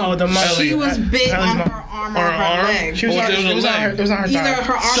 No. No, the mother. She was bit Ellie's on mom. her arm or Her her arm? leg. She was Or on, it was a it was on her. leg. It was on her Either thigh.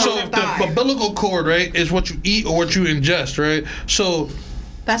 her arm So or her the thigh. umbilical cord, right, is what you eat or what you ingest, right? So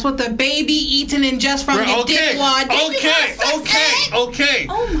That's what the baby eats and ingests from your dick wad. Okay.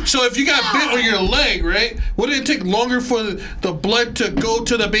 Oh my So if you got bit God. on your leg, right? Wouldn't it take longer for the blood to go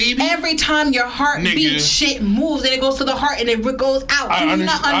to the baby? Every time your heart Nigga. beats, shit moves and it goes to the heart and it goes out. Do you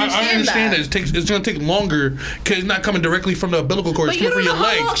not understand I understand that? that. It's gonna take longer because it's not coming directly from the umbilical cord. But It's you coming don't from know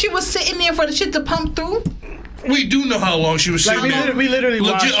your how long leg. she was sitting there for the shit to pump through? We do know how long she was Like sitting there. we literally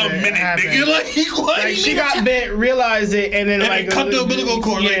watched Legit a it minute, happen. nigga. Like what? Like she got bit, realized it, and then and like then cut the umbilical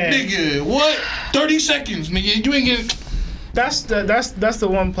cord. Yeah. Like nigga, what? 30 seconds, nigga. You ain't getting. That's the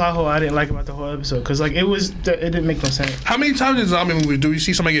one plot hole I didn't like about the whole episode, cause like it didn't make no sense. How many times in zombie movies do we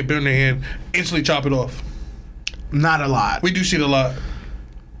see somebody get bit in their hand, instantly chop it off? Not a lot. We do see it a lot.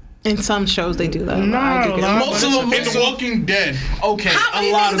 In some shows they do that. Not a lot. Most of them. In The Walking Dead. Okay, How a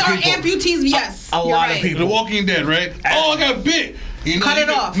many lot things of are people. amputees? Yes. A you're lot of right. people. The Walking Dead, right? Oh, I got bit. You know, Cut you it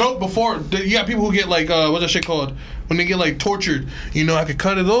get- off. No, before you got people who get like what's that shit called? When they get like tortured, you know, I could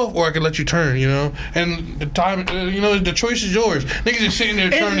cut it off or I could let you turn, you know. And the time, the choice is yours. Niggas just sitting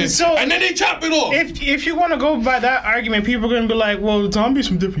there turning, so- and then they chop it off. If you want to go by that argument, people are gonna be like, well, zombies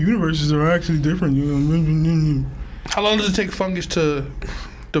from different universes are actually different. You know? How long does it take fungus to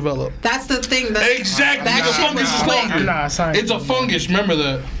develop? That's the thing. Exactly. That The shit fungus was is quick. longer. Nah, science. It's a fungus. Remember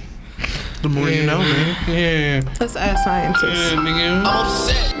that. The more you know, man. Yeah. Let's ask scientists. Yeah,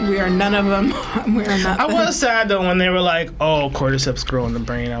 nigga. We are none of them. We are not. I was sad though when they were like, "Oh, cordyceps grow in the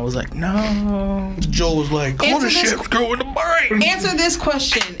brain." I was like, "No." Joe was like, "Cordyceps grow in the brain." Answer this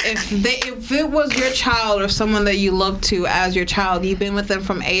question: If it was your child or someone that you look to as your child, you've been with them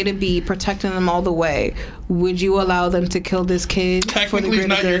from A to B, protecting them all the way, would you allow them to kill this kid? Technically, it's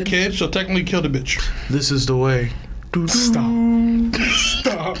not your kid, so technically kill the bitch. This is the way.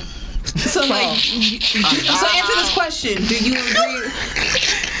 Stop. So like, so answer this question: Do you agree?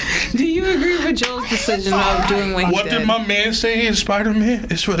 Do you agree with Joe's decision of doing what he What did? did my man say in Spider-Man?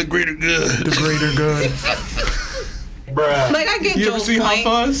 It's for the greater good. The greater good. Bruh. Like I get You Joe's ever see point.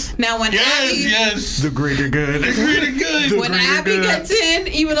 Hot Fuzz? Now when Yes. The greater good. The greater good. when Abby gets in,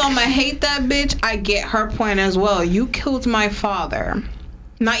 even though I'm gonna hate that bitch, I get her point as well. You killed my father.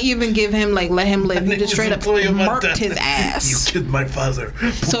 Not even give him let him live. You just straight up murked his ass. You killed my father.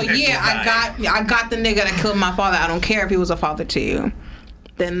 So yeah, I got the nigga that killed my father. I don't care if he was a father to you.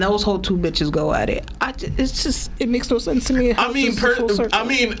 Then those whole two bitches go at it. It makes no sense to me. I mean,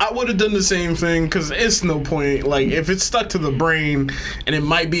 I would have done the same thing because it's no point. Like, if it's stuck to the brain and it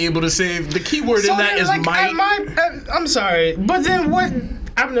might be able to save, the key word in that is might. I'm sorry, but then what?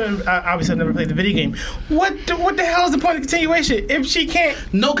 Obviously I've never played the video game. What the hell is the point of continuation if she can't?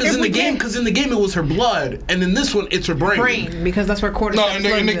 No, because in the game it was her blood, and in this one it's her brain. Because that's where cordyceps.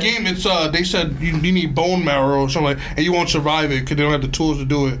 No, in the game it's they said you need bone marrow or something, and you won't survive it because they don't have the tools to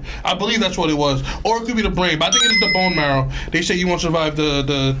do it. I believe that's what it was, or it could be the brain, but I think it's the bone marrow. They say you won't survive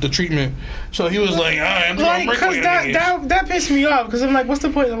the treatment. So he was like, I'm just because that pissed me off because I'm like, what's the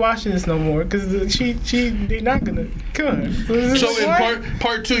point of watching this no more? Because they're not gonna kill her. So in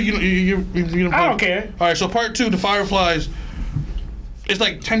part two, you I don't care. All right, so part two, the Fireflies. It's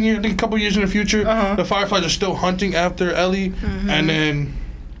like 10 years, I think a couple years in the future. The Fireflies are still hunting after Ellie, and then.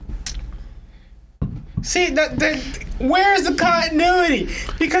 See that where's the continuity?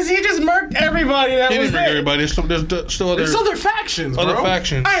 Because he just murked everybody that He was didn't murk there. everybody. There's other factions, bro. Other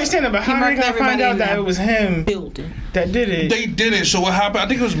factions. I understand that, but how are they gonna find out that it was him building that did it? They did it. So what happened? I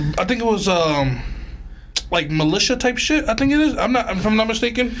think it was like militia type shit. I think it is. If I'm not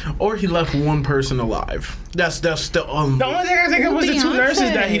mistaken. Or he left one person alive. That's the The only thing I think of was the two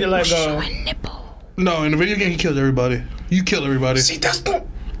nurses that he let go. No, in the video game he kills everybody. You kill everybody. See, that's not.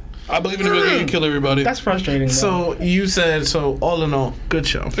 I believe in the video game you kill everybody. That's frustrating. So you said all in all, good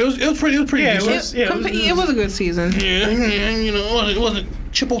show. It was pretty Yeah, decent. It was a good season. Yeah, it wasn't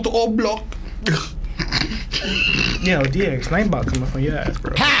chip off the old block. Yo, DX, Nightbot coming from your ass,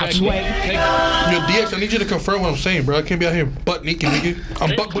 bro. Yo, DX, I need you to confirm what I'm saying, bro. I can't be out here butt naked, nigga.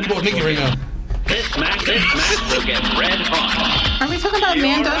 I'm butt naked right now. This match will get red hot. Are we talking about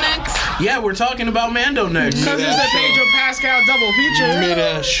Mando next? Yeah, we're talking about Mando next. Because it's a Pedro Pascal double feature.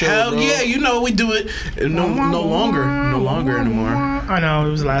 Mid-ass show, Hell bro. yeah, we do it. No longer anymore. I know,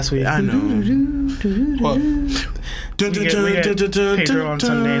 it was last week. I know. What? We get Pedro on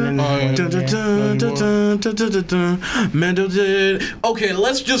Sunday and then Mando did. Okay,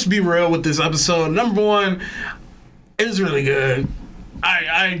 let's just be real with this episode. Number one, it was really good.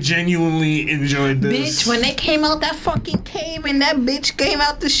 I genuinely enjoyed this. Bitch, when they came out that fucking cave and that bitch came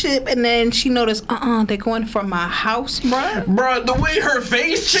out the ship and then she noticed, they're going for my house, bruh. Bruh, the way her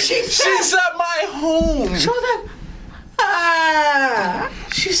face, she said my home. She was like,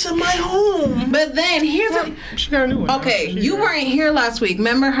 She said my home. But then here's she got a new one. Okay, you weren't here last week.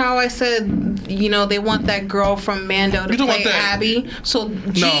 Remember how I said, they want that girl from Mando to play Abby? So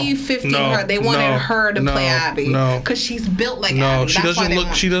G50 her. They wanted her to play Abby. No. Because she's built like Abby. No, she doesn't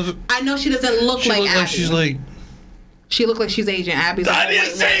look. She doesn't. I know she doesn't look like Abby. She's like. She looked like she's Asian. Abby's like, I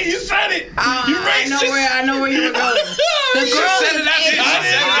didn't say it. You said it. You racist. I know where you were going. The girl said it.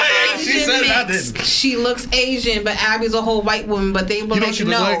 I didn't. She said it. I didn't. She looks Asian, but Abby's a whole white woman. But they will let you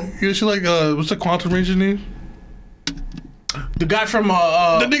know. She like what's the Quantum Ranger's name? The guy from the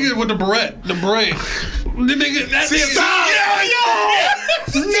nigga with the beret. The beret. The nigga. That's it. Stop.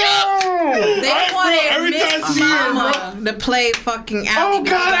 No. They wanted Miss Mama to play fucking Abby. Oh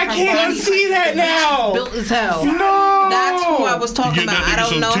God, I can't unsee that now. Built as hell. No. That's who I was talking about. I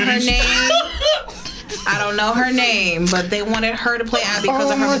don't know her name. I don't know her name, but they wanted her to play Abby because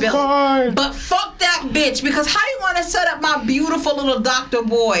of her build. God. But fuck that bitch, because how you want to set up my beautiful little doctor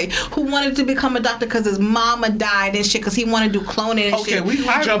boy who wanted to become a doctor because his mama died and shit because he wanted to do cloning and shit.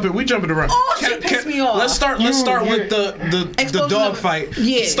 Okay, we jumping around. Oh, she pissed me off. Let's start with the dog fight.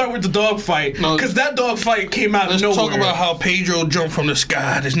 Yeah. Start with the dog fight because that dog fight came out of nowhere. Let's talk about how Pedro jumped from the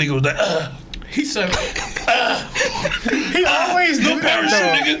sky. This nigga was like, He said, he always do parachute,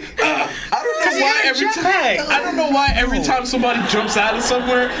 nigga. I don't know. why every time somebody jumps out of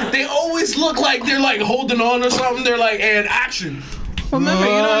somewhere, they always look like they're like holding on or something. They're like, and action. Remember, you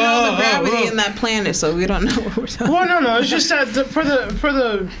don't know the gravity in that planet, so we don't know what we're talking about. Well, no. It's just that for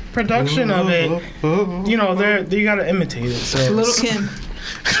the production of it, you know, you gotta imitate it. So Little Kim.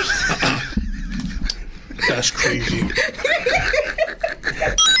 That's crazy.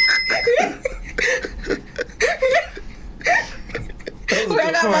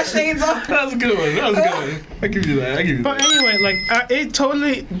 I got my shades on. That's a good one. That was good. I give you that. But anyway, like it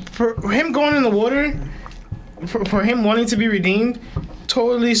totally for him going in the water, for him wanting to be redeemed,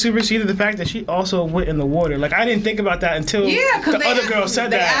 totally superseded the fact that she also went in the water. Like I didn't think about that until the other girl said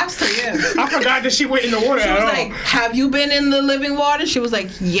they that. Asked her, I forgot that she went in the water. She was at all. like, "Have you been in the living water?" She was like,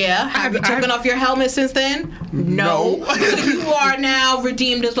 "Yeah." Have you taken off your helmet since then? No. So you are now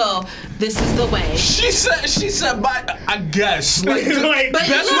redeemed as well. This is the way. She said, I guess. Like, like but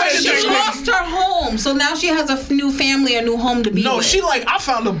best way to she lost her home, so now she has a new family, a new home to be with. No, she like, I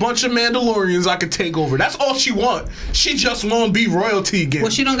found a bunch of Mandalorians I could take over. That's all she want. She just want to be royalty again. Well,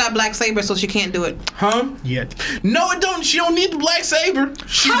 she don't got black saber, so she can't do it. Huh? Yet. No, it don't. She don't need the black saber.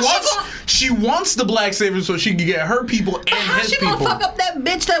 She wants the black saber so she can get her people and his people. How she gonna fuck up that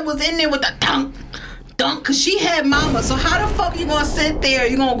bitch that was in there with the dunk? Cause she had mama. So how the fuck you gonna sit there?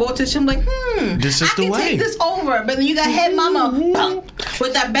 You gonna go to she like, this is the way. I can take this over, but then you got head mama bunk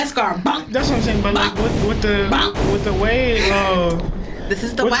with that Beskar bunk. That's what I'm saying. But like with the way this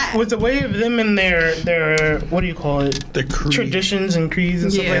is the way. With the way of them and their what do you call it? The creed. Traditions and creeds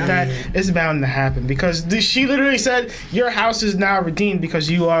and stuff like that, it's bound to happen because she literally said your house is now redeemed because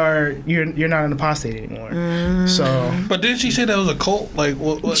you're not an apostate anymore. So, but didn't she say that was a cult? Like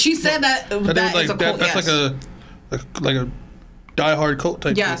what she said that is a cult. That's like a diehard cult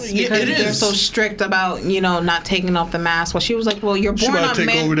type. Yes, thing. because they're so strict about not taking off the mask. Well, she was like, "Well, you're born on take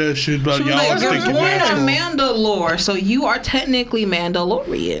over that shit, but you're born on Mandalore, so you are technically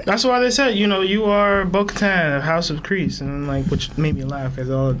Mandalorian." That's why they said, you are Bo-Katan, House of Kreese, and which made me laugh because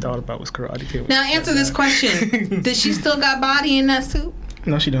all I thought about was Karate Kid. Now answer this question: did she still got body in that suit?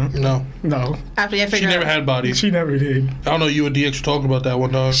 No, she don't. No. After you figure she never had bodies. She never did. I don't know. You and DX were talking about that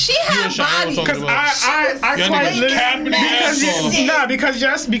one time. She had bodies because I quite literally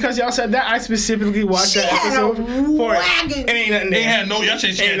because y'all said that I specifically watched that episode for it. It ain't nothing there. They had no. Y'all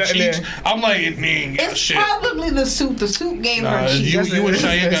said she had cheeks. I'm like, man, it's shit. Probably the suit. The suit gave her cheeks. You and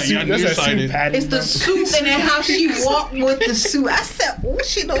Cheyenne got nearsighted. It's the suit and then how she walked with the suit. I said, oh,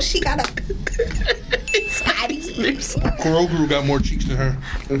 she knows she got a. Grogu got more cheeks than her.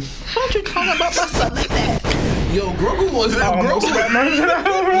 Don't you talk about my son like that? Yo, Grogu was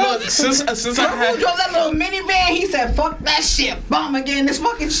Look, since I Grogu drove that little minivan, he said, "Fuck that shit, bomb again. This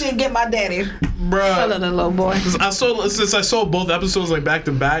fucking shit get my daddy." Bruh. I love that little boy. Since I saw both episodes back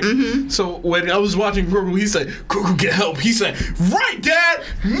to back, so when I was watching Grogu, he said, "Grogu, get help." He said, "Right, Dad."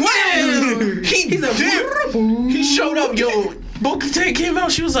 When he showed up, yo. Bo-Katan came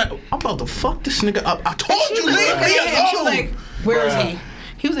out. She was like, "I'm about to fuck this nigga up." I told you, leave me alone. She was like, "Where is he?"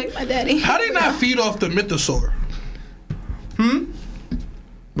 He was like, "My daddy." How they not feed off the mythosaur?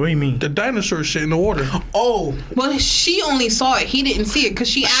 What do you mean? The dinosaur shit in the water. Oh. Well, she only saw it. He didn't see it because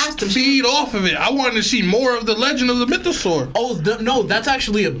she asked him. Feed off of it. I wanted to see more of the legend of the mythosaur. Oh, no, that's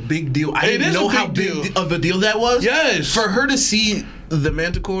actually a big deal. I didn't know how big of a deal that was. Yes. For her to see the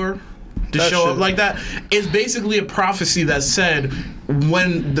Manticore to show up like that, it's basically a prophecy that said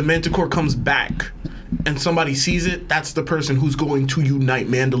when the Manticore comes back and somebody sees it, that's the person who's going to unite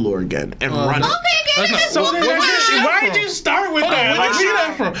Mandalore again and run it. Why did you start with that? Where did you see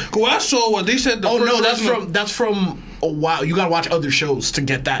that from? Well, I saw what they said. That's from a while. You gotta watch other shows to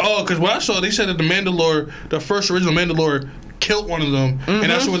get that. Oh, because what I saw, they said that the first original Mandalore killed one of them,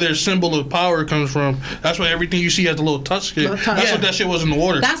 and that's where their symbol of power comes from. That's why everything you see has a little touch shit. That's what that shit was in the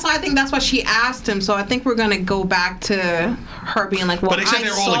water. That's why I think that's why she asked him. So I think we're gonna go back to her being like, "Well, but they said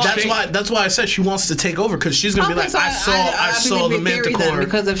they're all extinct. That's why I said she wants to take over because she's gonna be like, I saw the Manticore.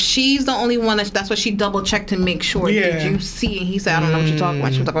 Because if she's the only one, that's what she double checked to make sure. Did you see? And he said, "I don't know what you're talking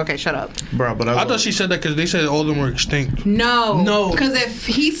about." She was like, "Okay, shut up, bro." But I thought she said that because they said all of them were extinct. No. Because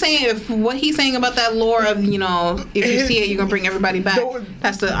if what he's saying about that lore of if you see it, you're gonna bring everybody back.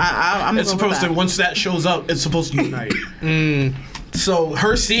 That's the I'm. It's supposed to once that shows up, it's supposed to unite. So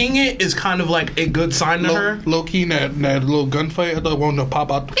her seeing it is kind of like a good sign to her. Low key, that little gunfight, I thought wanted to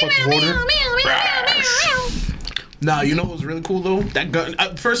pop out the fucking water. Nah, you know what was really cool though? That gun.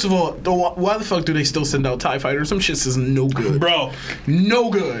 First of all, why the fuck do they still send out TIE fighters? Some shit is no good, bro. No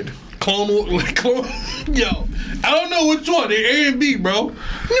good. Clone. Yo, I don't know which one. They A and B, bro.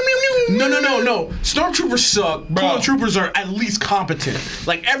 No. Stormtroopers suck. Bro. Clone troopers are at least competent.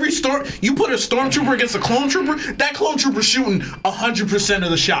 Like you put a stormtrooper against a clone trooper, that clone trooper shooting 100% of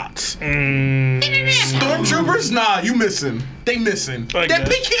the shots. Stormtroopers, nah, you missing. They missing. They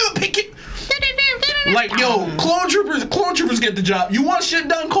pick it. Like, yo, clone troopers get the job. You want shit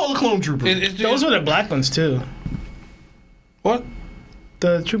done, call a clone trooper. Those were the black ones too. What?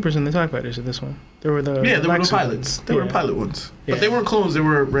 The troopers and the TIE fighters in this one. They were the Yeah, they were the black pilots. They were pilot ones. Yeah. But they weren't clones, they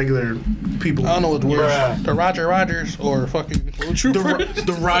were regular people. I don't know what the word. The Roger Rogers or fucking clone trooper.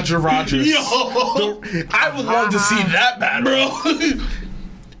 The Roger Rogers. Yo, I would love to see that battle. bro.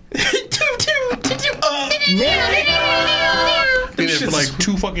 Been there for like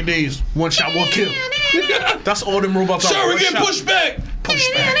 2 fucking days. One shot, one kill. That's all them robots are. Sir, One we get shot. pushed back. Push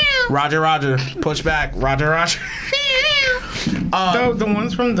back. Roger. Push back. Roger. The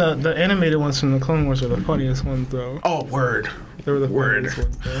ones from the animated ones from the Clone Wars were the funniest ones, though. Oh, word. They were the Word. funniest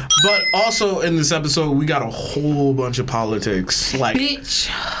ones, though. But also in this episode, we got a whole bunch of politics. Like, Bitch.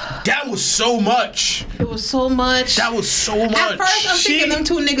 that was so much. It was so much. That was so much. At first, I'm thinking them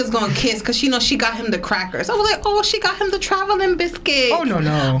 2 niggas gonna kiss because she got him the crackers. I was like, oh, she got him the traveling biscuits. Oh,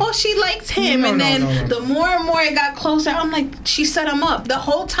 no. Oh, she likes him. No, and then no. the more and more it got closer, I'm like, she set him up. The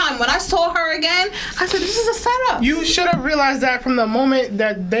whole time when I saw her again, I said, this is a setup. You should have realized that from the moment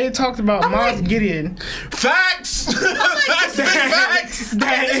that they talked about Moff Gideon. Facts. That's big facts.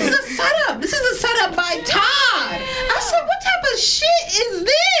 This is a setup. This is a setup by Todd. I said, what type of shit is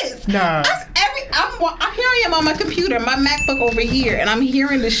this? Nah. I'm here I am on my computer, my MacBook over here, and I'm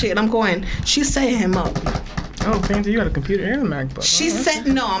hearing this shit. And I'm going, she's setting him up. Oh, Panther, you got a computer and a MacBook. She said,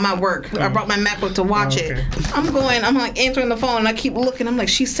 no, I'm at work. I brought my MacBook to watch it. I'm like answering the phone, and I keep looking. I'm like,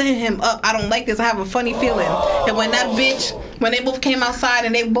 she's setting him up. I don't like this. I have a funny feeling. And when they both came outside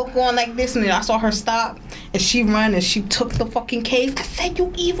and they both going like this, and then I saw her stop, and she run, and she took the fucking case. I said,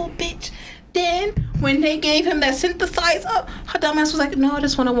 you evil bitch. Then, when they gave him that synthesizer, her dumbass was like, no, I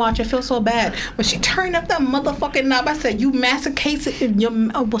just want to watch. I feel so bad. When she turned up that motherfucking knob, I said, you masochistic,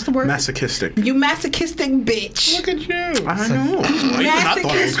 what's the word? Masochistic. You masochistic bitch. Look at you. I know.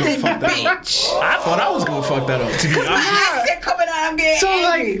 Masochistic bitch. I thought I was gonna fuck that up. To be honest. I said coming out, I'm getting So,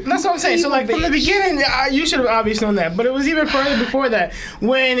 angry. like, that's what I'm saying. So, like, from the beginning, you should have obviously known that. But it was even further before that.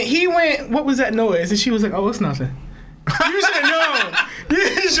 When he went, what was that noise? And she was like, oh, it's nothing. You should have known.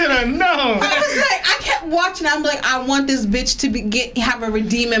 You should have known. I was like, I kept watching. I'm like, I want this bitch to have a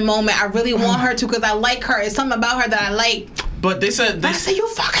redeeming moment. I really want her to because I like her. It's something about her that I like. But they said I said, you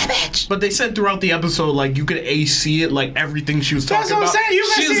fucking bitch. But they said throughout the episode, like, you could see it, like, everything she was talking That's what I'm about. saying.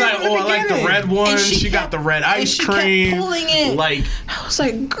 You She was like, oh, I like the red one. And She got the red ice cream. Kept pulling it. Like, I was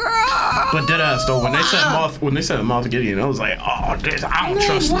like, girl. but deadass though, when they said Moff Gideon, I was like, oh, this, I don't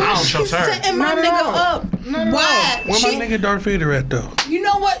trust her. Setting my nigga up. Why? Where my nigga Darth Vader at though? You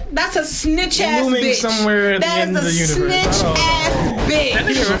know what? That's a snitch ass Looming bitch. somewhere at the end of the universe. That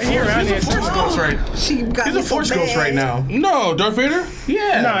is a snitch ass bitch. He's a force ghost right. He's a force ghost right now. No, Darth Vader.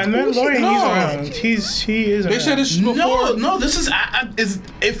 Yeah. No, and Mandolrian, he's around. He is around. They said this is before. No, this is.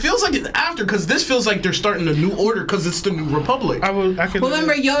 It feels like it's after because this feels like they're starting a new order because it's the New Republic. I could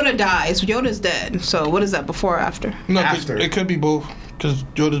Remember, Yoda dies. Yoda's dead. So what is that? Before or after? No, After. it could be both because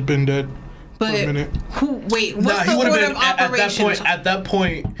Yoda's been dead for a But minute. wait, what's Nah, the he would order have of been operations? at that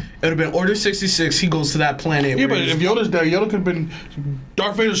point. It would have been Order 66. He goes to that planet. Yeah, where but he's- if Yoda's dead, Yoda could have been.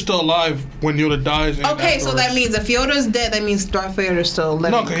 Darth Vader's still alive when Yoda dies. And Okay, so that afterwards. means if Yoda's dead, that means Darth Vader's still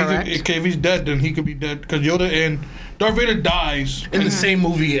living, No, correct? if he's dead, then he could be dead because Yoda and Darth Vader dies in the same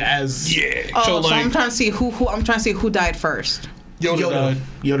movie as So I'm trying to see who died first. Yoda died.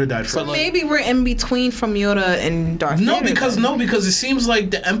 Yoda died first. So maybe we're in between from Yoda and Darth Vader. Because it seems like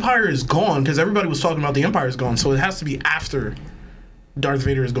the Empire is gone because everybody was talking about the Empire is gone, so it has to be after Darth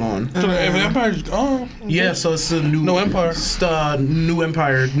Vader is gone. So if the Empire's yeah, so it's the new Empire. It's the new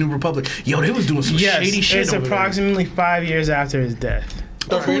Empire, New Republic. Yo, they was doing some shady shit. It's over approximately 5 years after his death.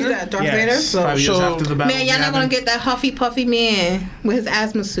 Darth Who's Vader? that? Darth Yes. Vader? 5 years after the battle. Man, y'all not gonna get that huffy puffy man with his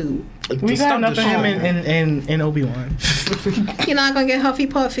asthma suit. We got enough of him in Obi-Wan. You're not gonna get huffy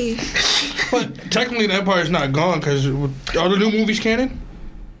puffy. But technically, the Empire's not gone because are the new movies canon?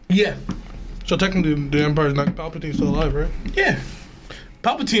 Yeah. So technically, the Empire's not. Palpatine's still alive, right? Yeah.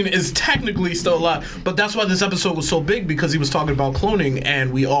 Palpatine is technically still alive, but that's why this episode was so big because he was talking about cloning,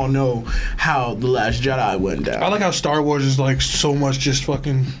 and we all know how The Last Jedi went down. I like how Star Wars is like so much just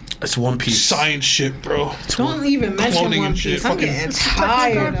fucking. It's One Piece science shit, bro. Don't even mention Cloning One and shit. Piece. I'm getting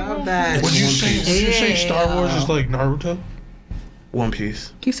tired of that. Would you say Star Wars is like Naruto? One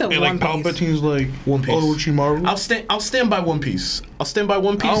Piece. He said And One like Piece. Palpatine's like One Piece. Orochimaru. I'll stand by One Piece. I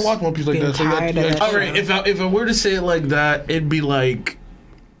don't watch One Piece like that. So tired of that All right, if I were to say it like that, it'd be like,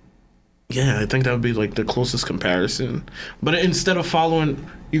 yeah, I think that would be like the closest comparison. But instead of following,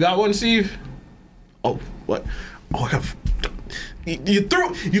 you got one, Steve? Oh, what? Oh, I got. You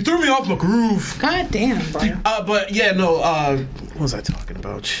threw me off my groove. God damn, bro. But yeah, no. What was I talking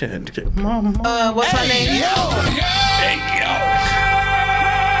about? Shit. What's her name?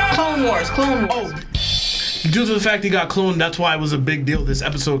 Clone Wars. Oh, due to the fact he got cloned, that's why it was a big deal this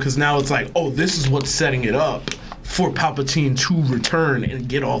episode. Because now it's like, oh, this is what's setting it up for Palpatine to return and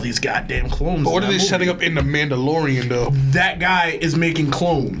get all these goddamn clones. But what are they setting up in the Mandalorian though? That guy is making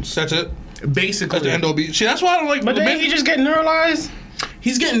clones. That's it. Basically, That's the end all be. See, that's why I don't like. But then he just get neuralized.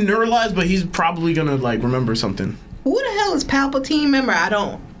 He's getting neuralized, but he's probably gonna like remember something. Who the hell is Palpatine? Remember, I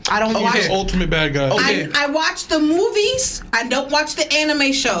don't watch. He's the ultimate bad guy. Okay. I watch the movies. I don't watch the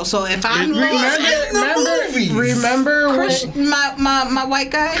anime show. So if I'm lost in the movies, Remember my white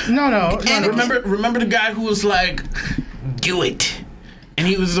guy. No. Remember the guy who was like, "Do it," and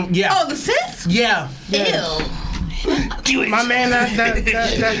he was Oh, the Sith. yeah. Ew. Do it. My man,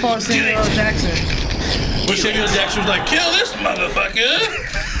 that Paul Samuel Jackson. But Samuel Jackson was like, "Kill this motherfucker."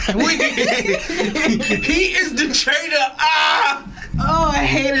 He is the traitor. Oh, I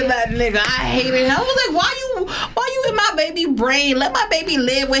hated that nigga. I hated him. I was like, why you in my baby brain? Let my baby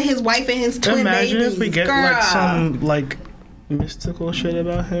live with his wife and his twin Imagine babies. if we get Girl. like some like mystical shit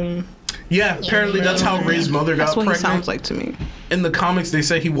about him. Yeah, apparently that's how Rey's mother got That's what pregnant. he sounds like to me. In the comics, they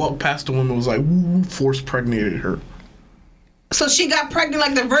say he walked past a woman and was like, woo, force pregnated her. So she got pregnant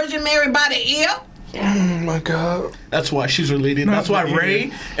like the Virgin Mary by the ear? Oh my god. That's why she's related. That's why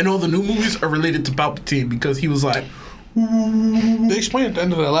Rey and all the new movies are related to Palpatine, because he was like, They explained at the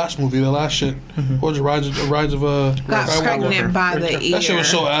end of that last movie, that last shit. What was the Rise of Got pregnant by the ear. That shit was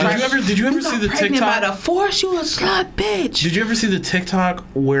so ass. Did you ever You see got the pregnant TikTok? by the Force? You a slut, bitch. Did you ever see the TikTok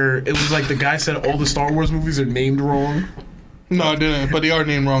where it was like the guy said all the Star Wars movies are named wrong? No, I didn't. But they are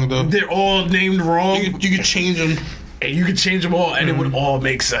named wrong though. They're all named wrong. You could change them. And you could change them all, and it would all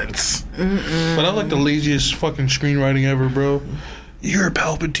make sense. But I like the laziest fucking screenwriting ever, bro. You're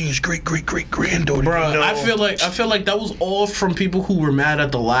Palpatine's great granddaughter. Bro, No. I feel like that was all from people who were mad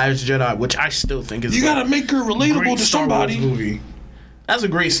at The Last Jedi, which I still think is You gotta make her relatable great to Star somebody. Wars movie. That's a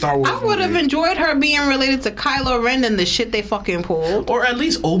great Star Wars movie. I would have enjoyed her being related to Kylo Ren and the shit they fucking pulled. Or at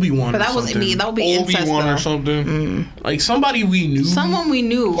least Obi-Wan. But that was me. That would be incest, Obi-Wan though. or something. like somebody we knew. Someone we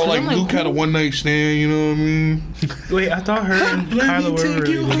knew. Or like I'm Luke had a one night stand, you know what I mean? Wait, I thought her and Kylo were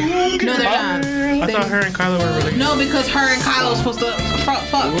related. No, they're not. I thought her and Kylo were related. No, because her and Kylo was supposed to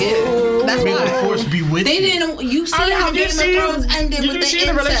fuck. Yeah. That's May the why. Force be with They you. didn't. You see how Game of Thrones ended Did with you the see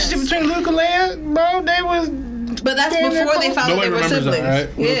the relationship incest. between Luke and Leia, bro? They was. But that's before they found out Nobody they were remembers that, siblings.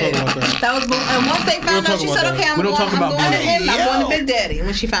 right? We don't Yeah, talk about that was. And once they found don't out, she talk said, about "Okay, that. I'm We don't going. talk about I'm going to Bruno. him. I'm going to Big Daddy."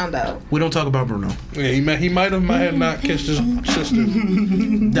 When she found out. We don't talk about Bruno. Yeah, he might have not kissed his sister.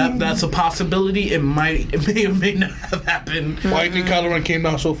 That's a possibility. It may or may not have happened. Why do you think Kylo Ren came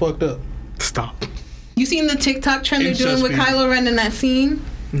down so fucked up? Stop. You seen the TikTok trend they're doing with Incest Kylo Ren in that scene?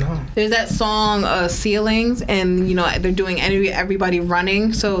 No. There's that song Ceilings, and you know they're doing everybody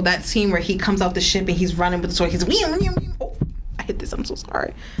running. So that scene where he comes out the ship and he's running with the sword, he's oh, I hit this. I'm so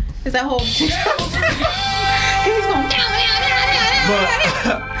sorry. Is that whole TikTok? He's going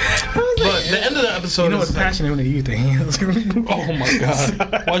But the end of the episode You know is what's like, passionate when they use their hands. Oh my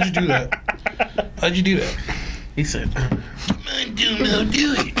god. Why'd you do that? How'd you do that? he said, Do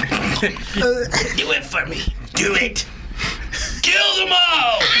it. Do it for me. Do it. Kill them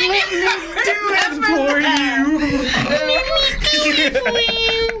all. Let me do it for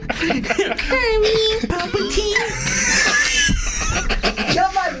you. Yo,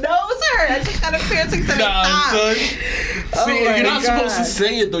 my nose hurt. I just got a piercing to the top. See, Oh my you're not supposed to God.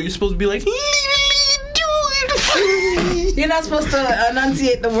 say it though. You're supposed to be like, You're not supposed to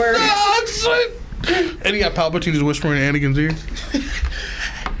enunciate the word. And he got Palpatine's whispering in Anakin's ear.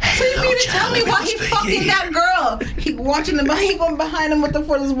 So you mean to tell me why he fucking that girl? He watching the he going behind him with the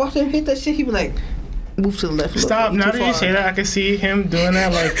force, watching him hit that shit. He be like, move to the left. Stop! Now Too that you far. say that, I can see him doing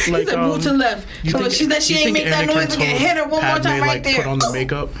that. Like He's like, move to the left. So she that she ain't make that noise again. Hit her one more time right like, there. Put on the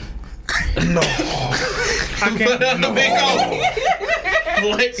makeup. I can't. The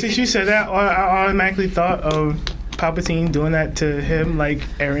makeup. Like, Since you said that, I automatically thought of Palpatine doing that to him, like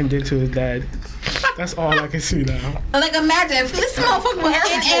Eren did to his dad. That's all I can see now. Like imagine if this motherfucker was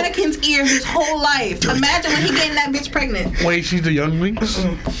in Anakin's ear his whole life. Imagine when he getting that bitch pregnant. Wait, she's the youngling?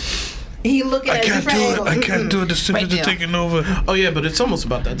 He looking I at a can't different do angle. it. I can't do it. The Sith Right is now. taking over. oh yeah, but it's almost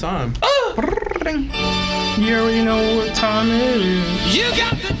about that time. You already know what time it is. You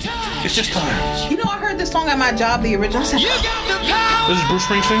got the time. It's just time. You know, I heard this song at my job, the original. I said, You got the power. This is Bruce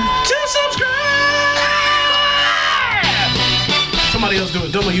Springsteen. To subscribe. Somebody else do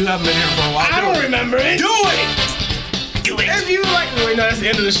it. Double, you haven't been here for a while. I don't remember it. Do it. If you like, wait, no, that's the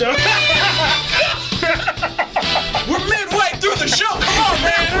end of the show. We're midway through the show. Come on,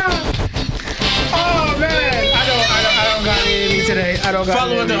 man. Oh man, I don't got any today. I don't got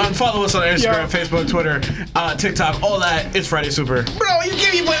any. Follow us on Instagram, Facebook, Twitter, TikTok, all that. It's Friday Super. Bro, you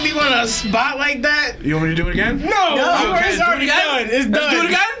can't be putting me on a spot like that. You want me to do it again? No, Okay, it's do it already again? done. It's done. Let's do it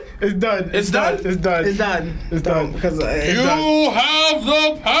again? It's done. It's done? It's done. it's done. It's done. Because You have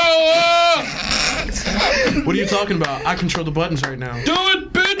the power. What are you talking about? I control the buttons right now. Do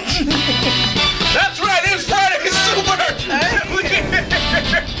it, bitch. That's right, it's Friday Super!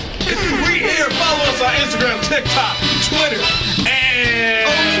 We here, follow us on Instagram, TikTok, Twitter, and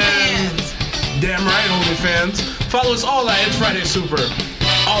OnlyFans. Damn right, OnlyFans. Follow us all at It's Friday Super.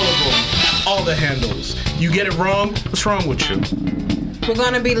 All of them. All the handles. You get it wrong, what's wrong with you? We're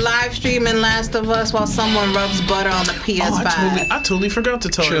gonna be live streaming Last of Us while someone rubs butter on the PS5. I totally forgot to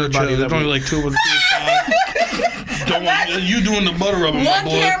tell everybody There's that only like 2 of us. You doing the butter rubbing, my One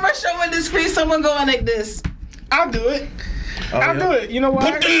boy. camera showing the screen, someone going like this. I'll do it. I'll do it. You know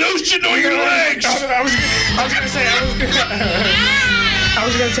what? Put the lotion on your legs. I was gonna say. I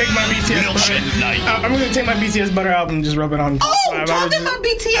was gonna take my BTS butter. I'm gonna take my BTS butter album and just rub it on. Talking about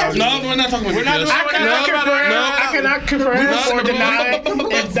BTS. No, we're not talking about BTS. I cannot confirm or deny. We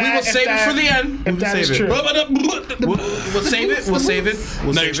will save it for the end. If that is true. We'll save it.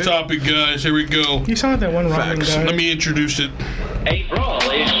 Next topic, guys. Here we go. You sound like that one ramen guy. Let me introduce it. A brawl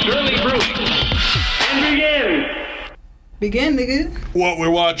is surely brewing. And begin. Begin, nigga. What we're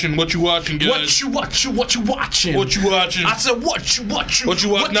watching? What you watching, guys? What you watching? What you watching? I said what you watching? What you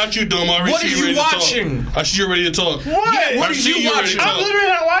watch? Not you, dumb. I already What see are you you ready watching? to talk. I see you ready to talk. What? Yeah, what I are see you you ready to watching? I'm talk. literally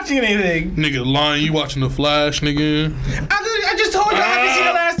not watching anything. Nigga, lying. You watching The Flash, nigga? I just told you I haven't seen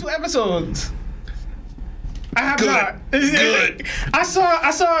the last 2 episodes. I have Good. not. Good. I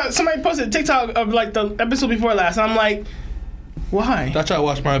saw somebody posted a TikTok of like the episode before last. And I'm like, why? That's how I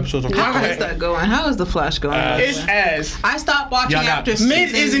watch my episodes. On How Friday. is that going? How is the Flash going? It's ass. I stopped watching Y'all got- after Mid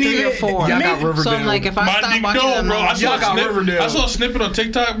season isn't 3 even- or 4. Y'all got Riverdale. So I'm like, if I My stop nigga, watching no, them, bro. I saw, Y'all got Riverdale. I saw a snippet on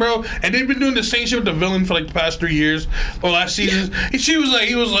TikTok, bro, and they've been doing the same shit with the villain for like the past 3 years or last season. And he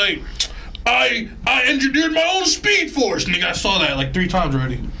was like, I engineered my own speed force, nigga. I saw that like 3 times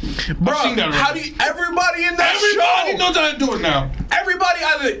already. Bro, I've seen that already. how do you, everybody in that Everybody show, knows how to do it now. everybody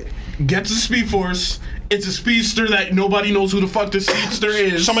either gets a Speed Force, it's a speedster that nobody knows who the fuck the speedster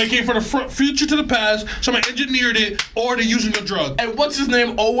is. Somebody came from the future to the past. Somebody engineered it, or they're using the drug. And what's his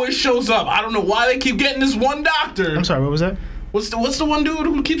name always shows up. I don't know why they keep getting this one doctor. I'm sorry, what was that? What's the one dude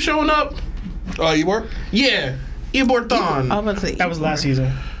who keeps showing up? You work? Yeah, Iborthon. I'm gonna say That was last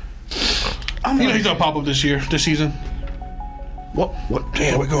season. I'm You know like, he's gonna pop up this season. what?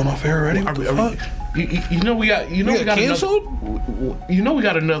 Damn, we're going off air already. Are we, you know we got canceled? We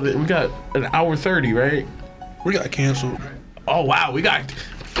got an hour 30, right? We got canceled. Oh wow, we got.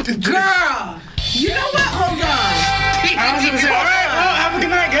 girl. You know what? Hold on. I was gonna say, all right, well, have a good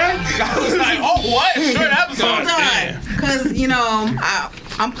night, guys. I was like, oh what? Short episode. Hold on. Because, you know,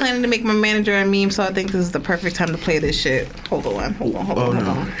 I'm planning to make my manager a meme, so I think this is the perfect time to play this shit. Hold on. Oh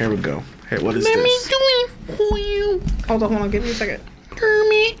no, here we go. Hey, what is this? Hold on. Give me a second.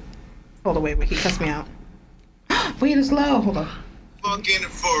 Hold on, wait. He cussed me out. Wait, it's low. Hold on. Fucking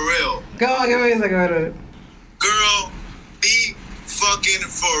for real. Go, give me a second. Girl, be fucking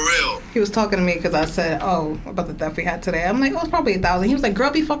for real. He was talking to me because I said, about the theft we had today. I'm like, it's probably 1,000. He was like, girl,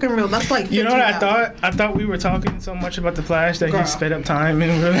 be fucking real. That's like 15,000. You know what I thought? I thought we were talking so much about the Flash that he sped up time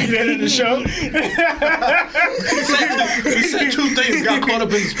and we're like the end of the show. We said 2 things, got caught up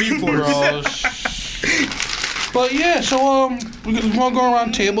in the Speed Force. But yeah, so we're gonna go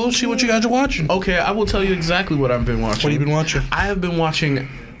around table, see what you guys are watching. Okay, I will tell you exactly what I've been watching. What have you been watching? I have been watching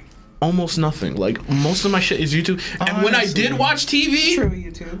almost nothing. Like, most of my shit is YouTube. And when I did watch TV, True,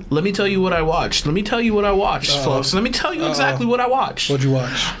 YouTube. let me tell you what I watched. Folks. Let me tell you exactly what I watched. What'd you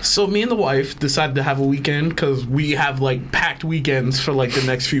watch? So me and the wife decided to have a weekend because we have like packed weekends for like the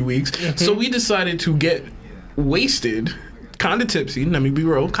next few weeks. So we decided to get wasted, kind of tipsy, let me be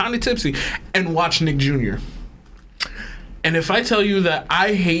real, kind of tipsy, and watch Nick Jr. And if I tell you that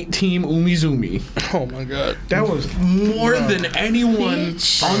I hate Team Umizoomi Oh my god. That was more than anyone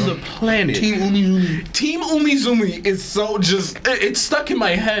on the planet. Team Umizoomi is so just, it's stuck in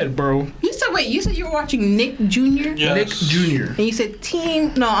my head, bro. You said you were watching Nick Jr.? Yes. Nick Jr. And you said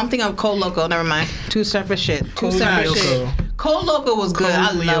Team... No, I'm thinking of Code Loco. Never mind. 2 separate shit. Code Separate Loco. shit. Cold Loco was good.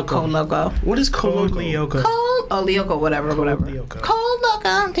 I love Cold Loco. What is Cold Loco? Lyoko, whatever. Cold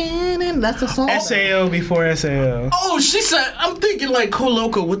Loco. That's the song. SAO before SAO. Oh, she said, I'm thinking like Cold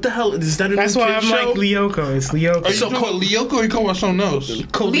Loco. What the hell? Is that a That's new why I'm kid show? like Lyoko. It's Lyoko. Are you talking about Lyoko or you talking about something else?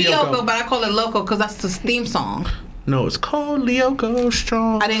 Lyoko, but I call it Loco because that's the theme song. No, it's called Lyoko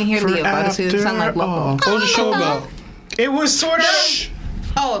Strong. I didn't hear Lyoko. I just heard it sound like Loco. What was the show about? It was sort of...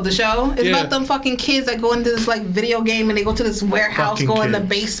 Oh, the show? It's about them fucking kids that go into this like video game and they go to this warehouse, in the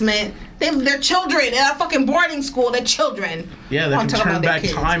basement. They're children. They're at a fucking boarding school. They're children. Yeah, they can turn back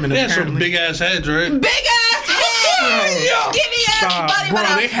time and they have some big ass heads, right? Big ass heads! Skinny ass body, but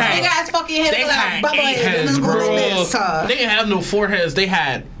big ass fucking head. They had 8 heads, bro. They didn't have no 4 heads. They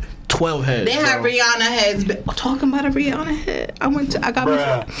had 12 heads. They had Rihanna heads. Talking about a Rihanna head. I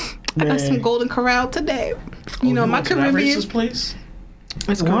got some Golden Corral today. You know, my Caribbean place.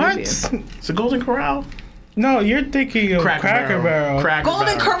 It's what? It's a Golden Corral. No, you're thinking of Cracker Barrel.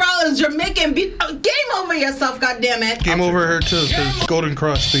 Golden Corral is Jamaican. Game over yourself, goddammit. Game over her too, cause Golden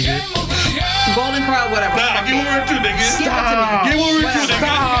Cross, nigga. Golden Corral, whatever. Nah, game over her too, nigga. Stop. Game over her too,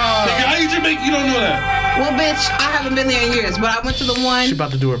 nigga. Nigga, how you Jamaican? You don't know that. Well, bitch, I haven't been there in years, but I went to the one. She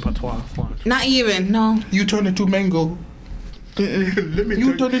about to do her patois. Not even, no. You turned into mango.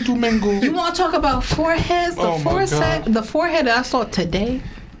 You turned into mango. You want to talk about foreheads? The forehead that I saw today.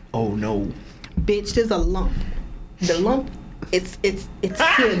 Oh no, bitch! There's a lump. The lump, it's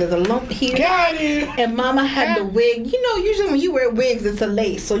here. There's a lump here. Got it. And Mama had the wig. You know, usually when you wear wigs, it's a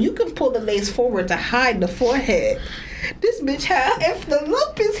lace, so you can pull the lace forward to hide the forehead. This bitch had. If the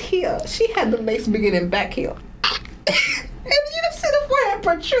lump is here, she had the lace beginning back here. And you don't see the forehead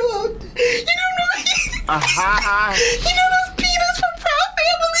protrude. You don't know. You know those peanuts from Proud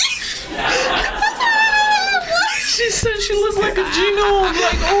Family? She said she looks like a genome,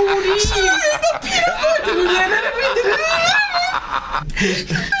 like OD.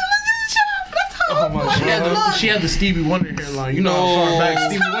 Oh my God. She had the Stevie Wonder hairline. You know how far back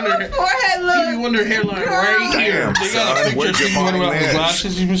Stevie Wonder hairline right here. They got a picture of Stevie Wonder without the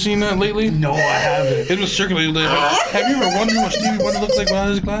glasses. You been seeing that lately? No, I haven't. It was circulating. Have you ever wondered what Stevie Wonder looks like without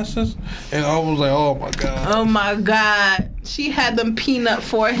his glasses? And I was like, oh my God. Oh my God. She had them peanut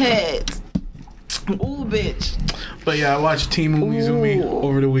foreheads. Ooh, bitch. But yeah, I watched Teen Movies with me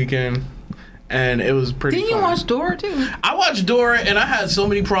over the weekend. And it was pretty. Didn't you watch Dora too? I watched Dora, and I had so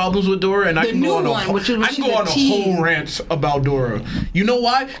many problems with Dora, and I can go on a whole rant about Dora. You know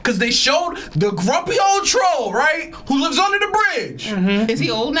why? Because they showed the grumpy old troll, right, who lives under the bridge. Mm-hmm. Is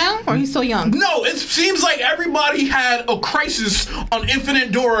he old now, or he's still young? No, it seems like everybody had a crisis on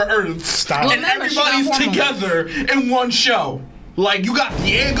Infinite Dora Earth. Stop. And everybody's together in one show. Like, you got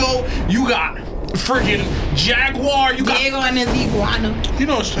Diego, you got friggin' Jaguar, you got Diego and his iguana. You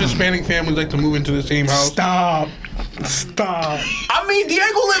know, Hispanic families like to move into the same house. Stop. I mean,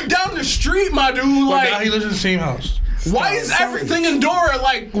 Diego lived down the street, my dude. But like, now he lives in the same house. Why is everything in Dora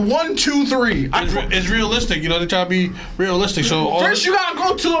like 1, 2, 3? It's realistic, you know. They try to be realistic. So first, you gotta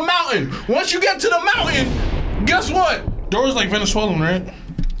go to the mountain. Once you get to the mountain, guess what? Dora's like Venezuelan, right?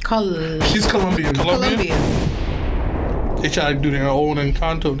 She's Colombian. They try to do their own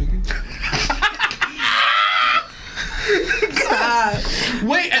Encanto, nigga.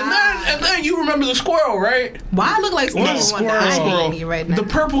 Wait, and then you remember the squirrel, right? Why I look like squirrel right now? The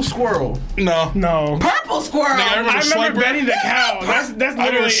purple squirrel. No. Purple squirrel. Nigga, I remember Benny the cow. That's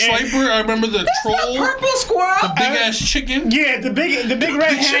literally Swiper. I remember the troll. The purple squirrel. The big ass chicken. Yeah, the big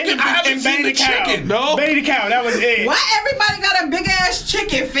red hen and Benny the cow. Chicken. No. Benny the cow. That was it. Why everybody got a big ass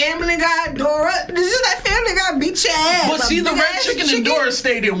chicken? Family Guy, Dora. This is that Family Guy beat your ass. But see, the red chicken and Dora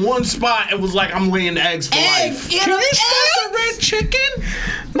stayed in one spot and was like, I'm laying eggs for life. Can you spot the red chicken?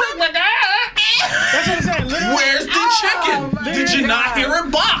 That's what I'm saying. Literally, where's the chicken? Did you not hear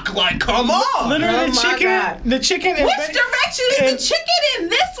it bark? Like, come on. Literally, the chicken. Which direction is the chicken in?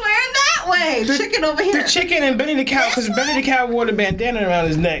 This way or that way? The chicken over here. The chicken and Benny the cow, because Benny the cow wore the bandana around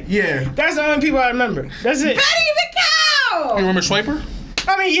his neck. Yeah. That's the only people I remember. That's it. Benny the cow. You remember Swiper?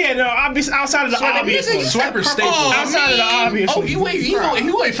 I mean, yeah, no, outside of the obvious one. Swiper staple. Outside of the obvious one. He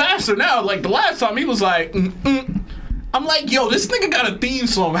way faster now. Like, the last time he was like, I'm like, yo, this nigga got a theme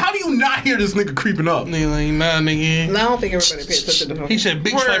song. How do you not hear this nigga creeping up? Nigga, like, nah, nigga. No, I don't think everybody paid attention to him. He said,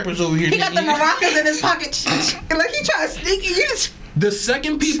 big Swipers over here. He got the maracas in his pocket. Like, he trying to sneak you. The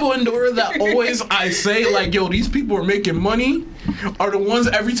second people in Dora that always I say, like, yo, these people are making money are the ones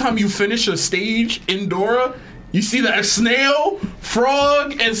every time you finish a stage in Dora, you see that snail,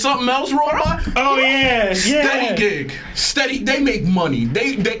 frog, and something else roll by? Oh, yeah. Steady gig. Steady. They make money.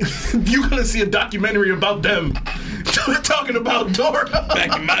 They you're going to see a documentary about them. talking about Dora.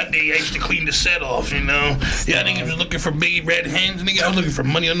 Back in my day, I used to clean the set off, you know. Yeah, nigga was looking for big red hands, nigga. I was looking for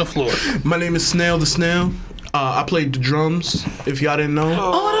money on the floor. My name is Snail the Snail. I played the drums, if y'all didn't know.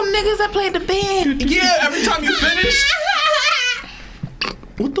 Oh, them niggas that played the band. Yeah, every time you finish.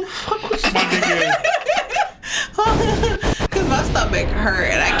 What the fuck was my nigga? Because my stomach hurt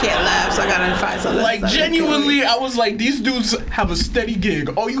and I can't laugh, so I gotta find something. Like, genuinely, I was like, these dudes have a steady gig.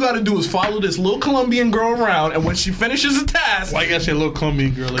 All you gotta do is follow this little Colombian girl around, and when she finishes a task... Why you gotta say little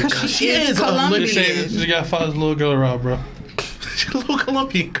Colombian girl like that? She is Colombian. You gotta follow this little girl around, bro. She's a little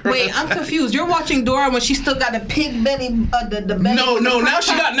Colombian girl. Wait, I'm confused. You're watching Dora when she still got the pig belly, the belly. No, now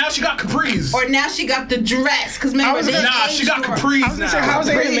she got capris. Or now she got the dress. Cause remember, she got capris. I was gonna say, how's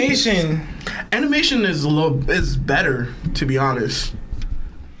animation? Animation is better, to be honest.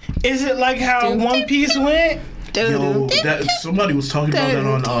 Is it like how One Piece went? Yo, somebody was talking about that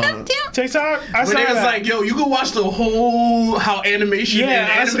on TikTok. I saw it was that. like, yo, you can watch the whole how animation and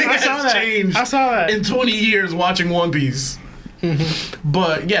anime has changed. I saw that in 20 years watching One Piece.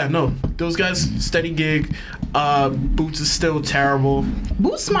 But yeah, no, those guys steady gig. Boots is still terrible.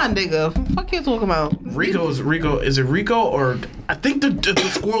 Boots my nigga. What the fuck you talking about? Rico. Is it Rico or I think the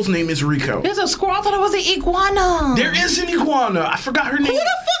squirrel's name is Rico. There's a squirrel. I thought it was an iguana. There is an iguana. I forgot her name. Who the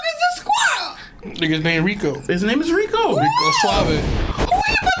fuck is this squirrel? Nigga's name Rico. His name is Rico. Rico Suave. Who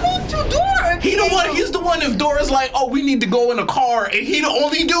you been to Dora? He's the one if Dora's like, oh, we need to go in a car, and he the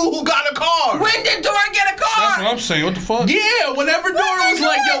only dude who got a car. When did Dora get a car? That's what I'm saying. What the fuck? Yeah, whenever Dora was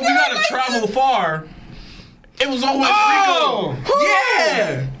like, yo, we gotta travel far, it was always Rico.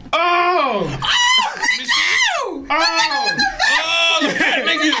 Yeah. Oh, the fat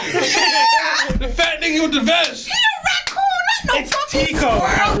nigga. The fat nigga with the vest. it's Tico,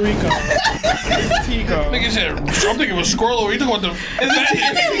 not Rico. It's Tico. Nigga said, I'm thinking it was squirrel. Or you talking about the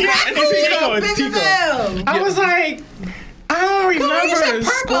It's Tico. I was like, I don't remember. You said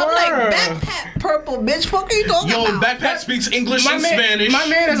purple. I'm like, Squirrel. backpack purple, bitch. Fuck are you talking Yo, about? Backpack speaks English and Spanish. My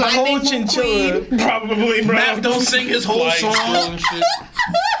man is a My whole name chinchilla. Queen. Probably, bro. Matt don't sing his whole song.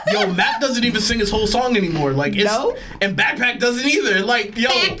 Yo, Matt doesn't even sing his whole song anymore. Like, No? And Backpack doesn't either. Like, yo.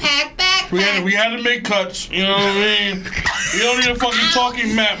 Backpack. We had to make cuts. You know what I mean? You don't need a fucking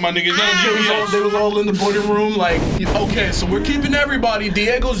talking map, my nigga. They was all in the boarding room, like, okay, so we're keeping everybody.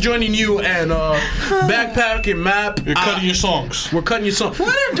 Diego's joining you, and Backpack and Map. You're cutting your songs. We're cutting your songs. What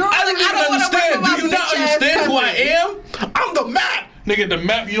are doing? I don't even understand. Do you not understand who I am? I'm the Map. Nigga, the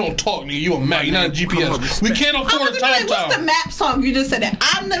map, you don't talk, nigga. You a map. You're not a GPS. We can't afford a time What's the map song? You just said that.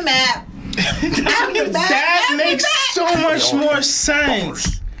 I'm the map. I'm the map. That makes so much more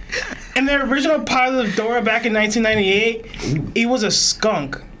sense. In the original pilot of Dora back in 1998, he was a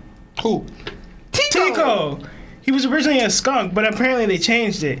skunk. Who? Tico. He was originally a skunk, but apparently they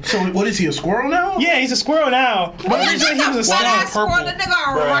changed it. So what is he, a squirrel now? Yeah, he's a squirrel now. But originally he was a skunk.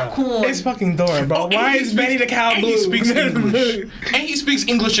 Raccoon. It's fucking Dora, bro. Why is Benny the Cow blue? He speaks English. And he speaks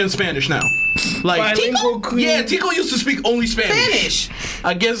English and Spanish now. Like Bilingual queen. Yeah, Tico used to speak only Spanish.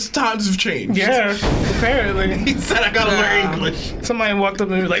 I guess times have changed. Yeah, apparently. He said I gotta learn English. Somebody walked up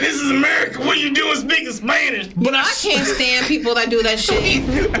and was like, "This is America. What you doing speaking Spanish?" But I can't stand people that do that shit.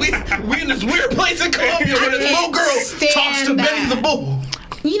 we in this weird place in Colombia where this little girl talks to Benny the Bull.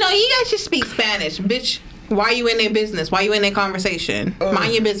 You know, you guys should speak Spanish, bitch. Why are you in their business? Why are you in their conversation?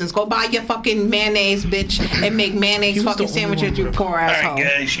 Mind your business. Go buy your fucking mayonnaise, bitch, and make mayonnaise fucking sandwiches, you poor asshole. Alright,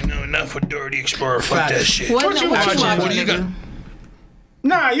 guys, you know enough with Dirty Explorer. Fuck that shit. What you watching? What do you got?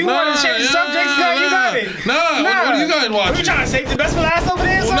 Nah, you want to change the subjects? Nah, you got it. What are you guys watching? You trying to save the best for last over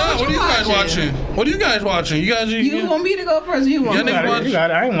there? What are you guys watching? What are you guys watching? You want me to go first? You want me to go You got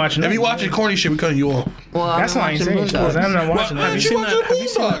it. I ain't watching If that. you watching corny shit, we cutting you off. Well, That's why I ain't saying shit. I'm not watching that. Have you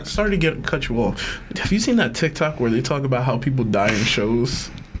seen that? Sorry to cut you off. Have you seen that TikTok where they talk about how people die in shows?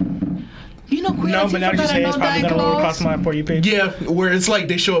 You know, Queen No, but now that you say it's probably gonna roll across my For You page. Yeah, where it's like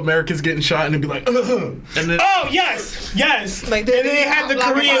they show Americans getting shot and they be like, and then oh yes. Like and then they had the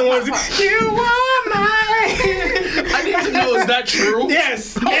Korean ones. You are mine. I need to know, is that true?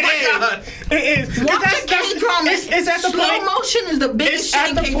 Yes. Oh my God. It is. Watch the K-drama. It's at the Slow point. motion is the biggest It's shit at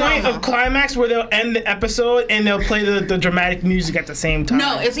in the point K-drama. of climax where they'll end the episode and they'll play the dramatic music at the same time.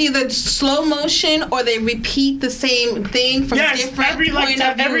 No, it's either slow motion or they repeat the same thing from different every point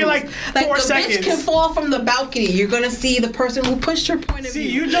of views. every 4 the seconds. bitch can fall from the balcony. You're gonna see the person who pushed her point of view.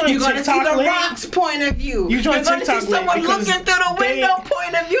 You're gonna see the late. Rock's point of view. You're gonna TikTok see someone late because looking through the window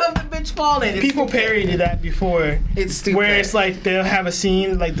point of view of the bitch falling. People parodied that before. It's stupid. Where it's like they'll have a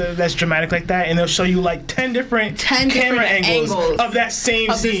scene like that's dramatic like that, and they'll show you like 10 different camera angles of that same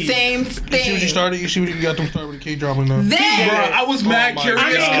of scene. the same thing. You see what you started? You see what you got them started with the K-drama now? Then, Bro, I was mad my curious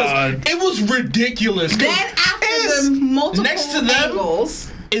because God. it was ridiculous. Then after It's multiple next to them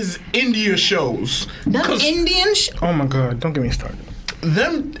angles. is India shows. Indian Oh my god! Don't get me started.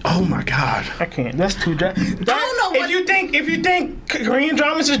 Them. Oh my god! I can't. That's too dramatic. I don't know. If you think Korean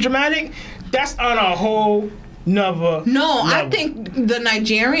dramas is dramatic, that's on a whole nother. No, level. I think the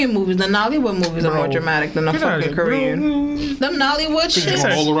Nigerian movies, the Nollywood movies, are more dramatic than the fucking Korean. Them Nollywood shit.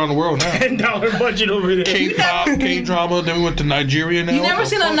 All around the world now. $10 budget over there. K-pop, K-drama. Then we went to Nigeria now. You never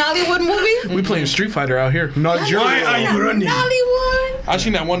seen a Nollywood movie? We playing Street Fighter out here. Nigeria. Why are you running? Nollywood. I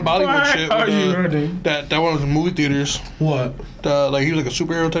seen that one Bollywood Why shit. are you With, running? that one was in movie theaters. What? Like he was like a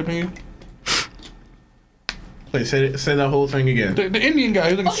superhero type thing. Wait, say that whole thing again. The Indian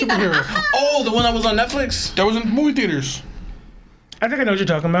guy, he was like a superhero. Oh, the one that was on Netflix? That was in movie theaters. I think I know what you're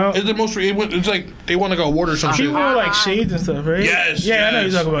talking about. It's the most. It's like they won like an award or some He shit. wore like shades and stuff, right? Yes. Yeah, I know what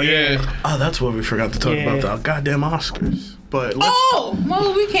you're talking about. Yeah. Oh, that's what we forgot to talk about. The goddamn Oscars. But let's,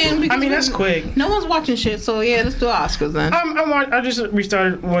 well, we can. I mean, that's quick. No one's watching shit, so yeah, let's do Oscars then. I just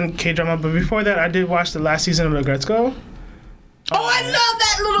restarted one K-drama, but before that, I did watch the last season of Regretsko. Oh, I love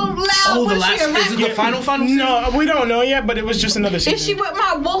that little loud. Is it the final season? No, we don't know yet, but it was just another season. Is she with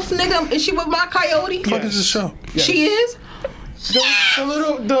my wolf nigga? Is she with my coyote? What is this show? She is.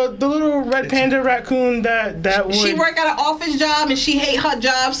 The little red panda raccoon that would. She work at an office job and she hate her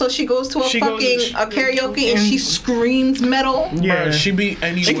job, so she goes to a karaoke and she screams metal. Yeah, Bruh, she be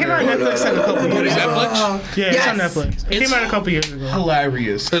anywhere. It came out on Netflix like a couple years ago. Netflix? Yeah, it's on Netflix. It came out a couple years ago.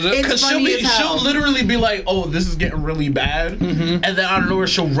 Hilarious. Because she'll literally be like, "Oh, this is getting really bad," and then out of nowhere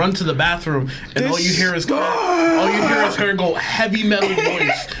she'll run to the bathroom, and all you hear is her go heavy metal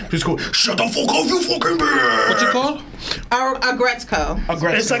voice, just go, "Shut the fuck up, you fucking bitch." What's it called? Agretzko.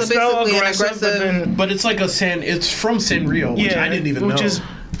 It's like so spelled aggressive, but it's like it's from Sanrio, which I didn't even know. Is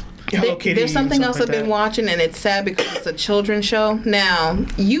there's something else I've been watching, and it's sad because it's a children's show. Now,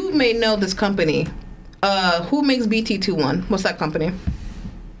 you may know this company. Who makes BT21? What's that company?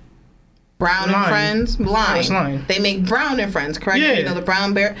 Brown and Friends? Line. They make Brown and Friends, correct? Yeah. You know the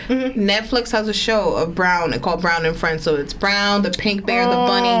Brown Bear? Mm-hmm. Netflix has a show of Brown called Brown and Friends. So it's Brown, the pink bear, the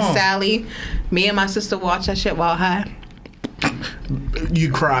bunny, Sally. Me and my sister watch that shit while high.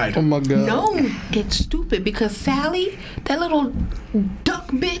 You cried. Oh my god. No, it's stupid because Sally, that little duck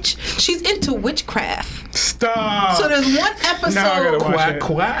bitch, she's into witchcraft. Stop. So there's one episode. Now I gotta watch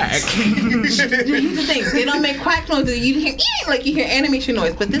quack. Here's the thing: they don't make quack noises. You hear like you hear animation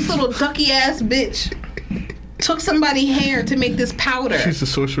noise, but this little ducky ass bitch took somebody's hair to make this powder. She's the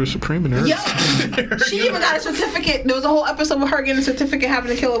sorcerer supreme in her. Yeah. She even got a certificate. There was a whole episode with her getting a certificate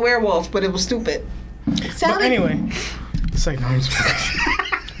having to kill a werewolf, but it was stupid. Sally. But anyway, it's like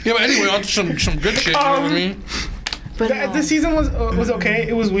Yeah, but anyway, on to some good shit. You know what I mean? But the season was okay.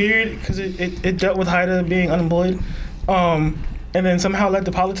 It was weird because it dealt with Haida being unemployed, and then somehow led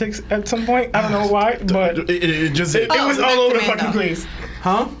to politics at some point. I don't know why, but it was all over the fucking place.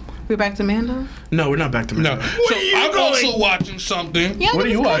 Huh? We're back to Mando? No, we're not back to Mando. No. So I'm also watching something. Yeah, what are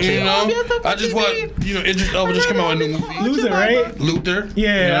you watching? You know, I just watched. You know, Idris Elba just came out with a new movie. Luther, right? Luther.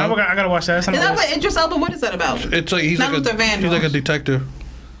 Yeah, you know? I gotta watch that. Is that what Idris Elba? What is that about? It's like he's Not like Luther Vandross. he's like a detective.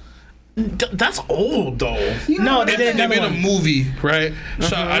 That's old though. No, they They made a movie, right?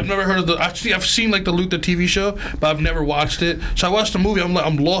 So I've never heard of the. Actually, I've seen like the Luther TV show, but I've never watched it. So I watched the movie.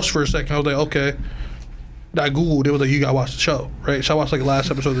 I'm lost for a second. I was like, okay. I googled. It was like you gotta watch the show, right? So I watched like the last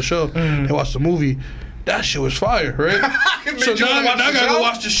episode of the show and watched the movie. That shit was fire, right? So now I gotta go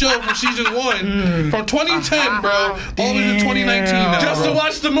watch the show from season 1 from 2010, bro, all the way to 2019. Now, Just to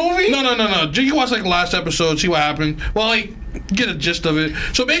watch the movie? No. You can watch like the last episode, see what happened. Well, like get a gist of it.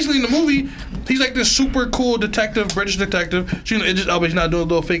 So basically, in the movie, he's like this super cool detective, British detective. So, you know, Idris Elba, he's not doing a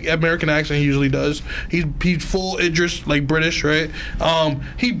little fake American accent he usually does. He's full Idris, like British, right?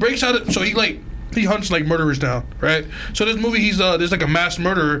 He breaks out. He hunts like murderers down, right? So this movie, he's there's like a mass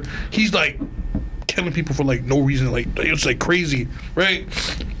murderer. He's like killing people for like no reason, like it's like crazy, right?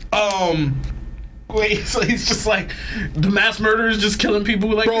 Wait, so he's just like the mass murderer is just killing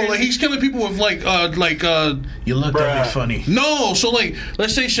people like bro, crazy? like he's killing people with you look at me funny. No, so like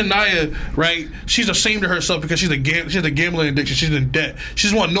let's say Shania, right? She's ashamed of herself because she has a gambling addiction. She's in debt. She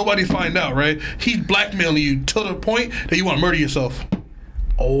doesn't want nobody to find out, right? He's blackmailing you to the point that you want to murder yourself.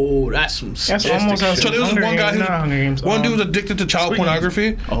 Oh, that's almost how. So there was one guy one dude was addicted to child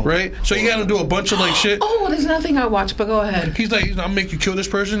pornography, right? So he had to do a bunch of like shit. Oh, there's nothing I watch, but go ahead. He's like, I'll make you kill this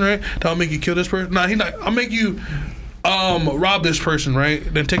person, right? I'll make you kill this person. Nah, he's not. I'll make you rob this person, right?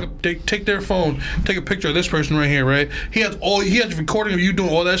 Then take their phone, take a picture of this person right here, right? He has a recording of you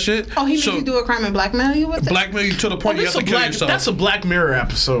doing all that shit. Oh, he made you do a crime and blackmail you with it? Blackmail you to the point you have to kill yourself. That's a Black Mirror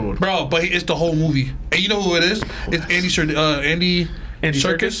episode, bro. But it's the whole movie, and you know who it is? It's Andy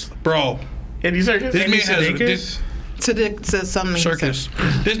Serkis, bro. Andy Serkis. This man has to something. circus.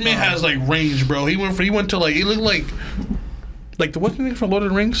 This man has like range, bro. He went to like, he looked like the what's the name from Lord of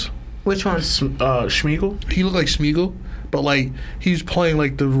the Rings? Which one? Smeagol. He looked like Smeagol, but like he's playing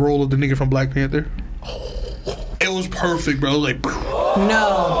like the role of the nigga from Black Panther. It was perfect, bro. Like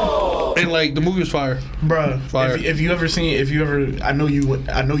no, and like the movie was fire, bro. Fire. If you ever, I know you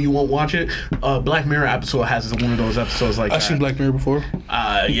won't watch it. Black Mirror episode has one of those episodes like I've that. seen Black Mirror before.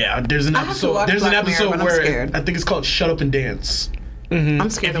 Yeah. There's an episode. There's an episode where I think it's called "Shut Up and Dance." Mm-hmm.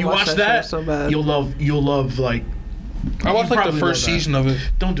 I'm scared. If you watch that, so bad. you'll love like. I watched like the first season of it.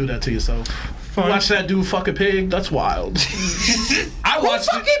 Don't do that to yourself. Watch that dude fuck a pig. That's wild. I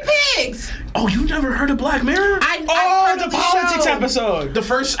watched fucking pigs. Oh, you never heard of Black Mirror? I heard the politics episode. The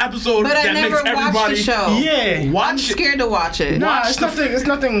first episode but that I never makes everybody watched the show. Yeah, I'm scared to watch it. No, it's nothing. It's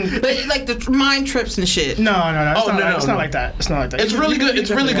nothing. Like the mind trips and shit. No. It's not like that. It's not like that. It's really good. It's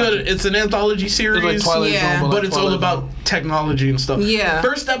really good. It's an anthology series. It's like Twilight Zone, but it's all about technology and stuff. Yeah.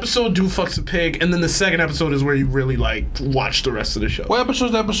 First episode, dude fucks a pig, and then the second episode is where you really like watch the rest of the show. What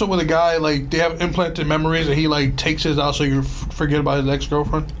episode's the episode where the guy like they have implanted memories and he like takes his out so you forget about his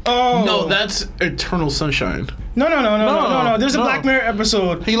ex-girlfriend? Oh no, that's Eternal Sunshine. No. There's a Black Mirror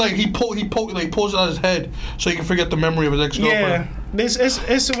episode. He pulls it out of his head so he can forget the memory of his ex-girlfriend. Yeah,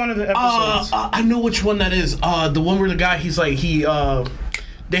 it's one of the episodes. I know which one that is. The one where the guy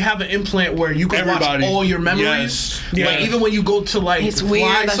they have an implant where you can watch all your memories. Yes. Like even when you go to like it's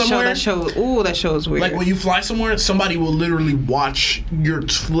fly weird. somewhere. That show is weird. Like when you fly somewhere, somebody will literally watch your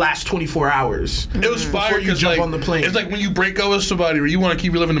last 24 hours. It was fire before you jump like, on the plane. It's like when you break up with somebody or you want to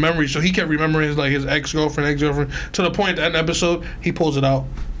keep reliving the memory. So he kept remembering his ex-girlfriend to the point at an episode he pulls it out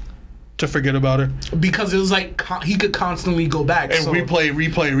to forget about her because it was like he could constantly go back and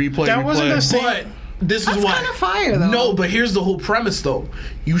replay. That wasn't the same. But this is why. Kind of fire though. No, but here's the whole premise though.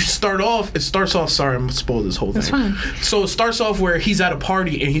 It starts off. Sorry, I'm gonna spoil this whole thing. It's fine. So it starts off where he's at a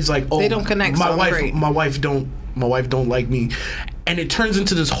party and he's like, "Oh, they don't connect. My wife don't like me," and it turns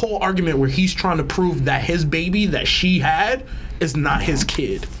into this whole argument where he's trying to prove that his baby that she had is not his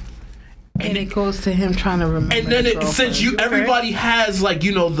kid. And it goes to him trying to remember. And then since everybody has like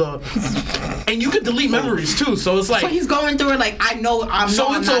and you could delete memories too. So it's like so he's going through it like I know I'm.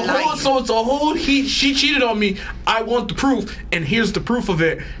 So it's a whole. She cheated on me. I want the proof, and here's the proof of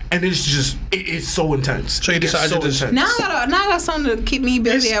it. And it's just it's so intense. So he decided to just now I got something to keep me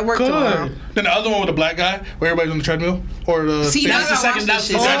busy at work tomorrow. Then the other one with the black guy where everybody's on the treadmill or the that's the second. That's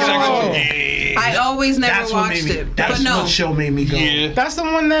the second. I always never watched it. That's what show made me go. Yeah. That's the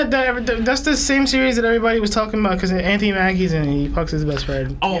one that's the same series that everybody was talking about because Anthony Mackie's in it. He fucks his best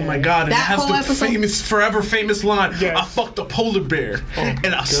friend. Oh my god! And it has the forever famous line. Yes. I fucked a polar bear,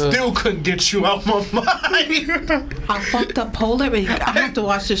 and I still couldn't get you out my mind. I fucked a polar bear. I have to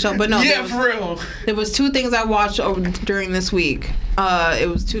watch the show, but no. Yeah, for real. There was two things I watched during this week. It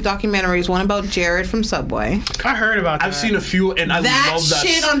was two documentaries. One about Jared from Subway. I heard about that. I've seen a few, and I love that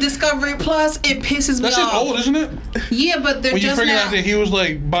shit on Discovery Plus. It pisses me off. That shit's old, isn't it? Yeah, but they're when just you figured now. out that he was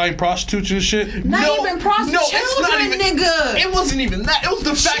like buying prostitutes and shit. Not even prostitutes. Children, nigga. It wasn't even that. It was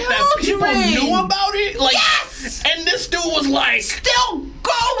the fact that people knew about it. Like, yes. And this dude was like, still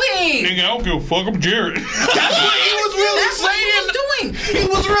going. Nigga, I don't give a fuck. I'm Jared. That's what he was really saying. He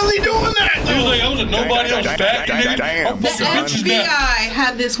was really doing that. He was like, I was a nobody. I was fat. Nigga. I'm fucking bitches now. FBI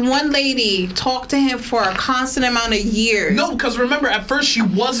had this one lady talk to him for a constant amount of years. No, because remember, at first she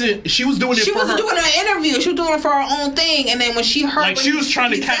was doing it. She wasn't doing an interview. She was doing it for her own thing. And then when she heard, like she was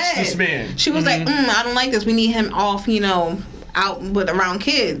trying to catch this man. She was like, I don't like this. We need him off. Out around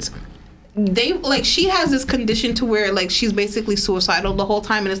kids. She has this condition to where like she's basically suicidal the whole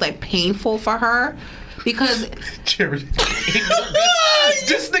time, and it's like painful for her. Because Jared,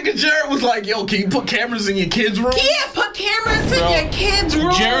 this nigga Jared was like, "Yo, can you put cameras in your kids' room?" Yeah, put cameras in your kids'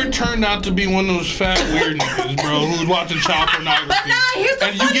 room. Jared turned out to be one of those fat weird niggas, bro, who was watching child pornography. But here's the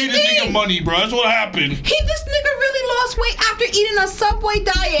and funny you gave this nigga money, bro. That's what happened. This nigga really lost weight after eating a Subway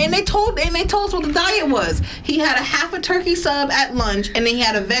diet, and they told us what the diet was. He had a half a turkey sub at lunch, and then he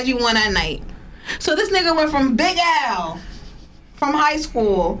had a veggie one at night. So this nigga went from Big Al from high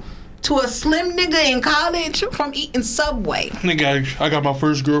school to a slim nigga in college from eating Subway. Nigga, I got my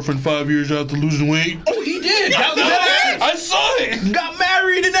first girlfriend 5 years after losing weight. Oh, he did. I saw it. Got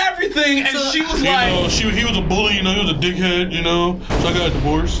married and everything, and she was like, he was a bully. He was a dickhead. So I got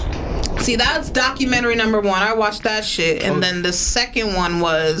divorced. See, that's documentary number one. I watched that shit, and then the second one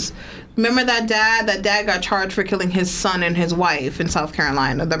was. Remember that dad? That dad got charged for killing his son and his wife in South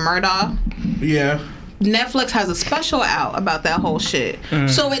Carolina. The Murdaugh. Yeah. Netflix has a special out about that whole shit.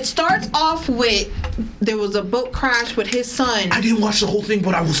 So it starts off with there was a boat crash with his son. I didn't watch the whole thing,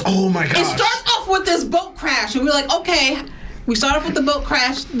 but I was, oh my gosh. It starts off with this boat crash, and we're like, okay. We start off with the boat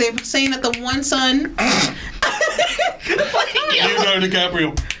crash. They're saying that the one son. Leonardo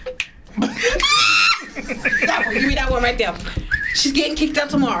DiCaprio. Give me that one right there. She's getting kicked out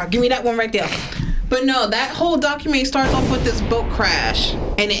tomorrow. Give me that one right there. But no, that whole documentary starts off with this boat crash,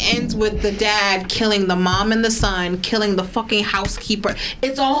 and it ends with the dad killing the mom and the son, killing the fucking housekeeper.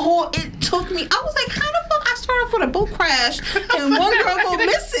 It's a whole. It took me. I was like, how the fuck I start off with a boat crash and one girl go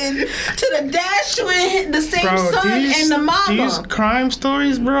missing to the dad shooting the same son and the mama. These crime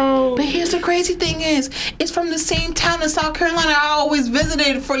stories, bro. But here's the crazy thing is, it's from the same town in South Carolina I always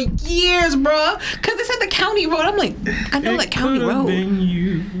visited for years, bro. Cause they said the county road. I'm like, I know that county road.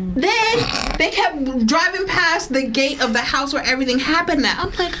 Then they kept driving past the gate of the house where everything happened at.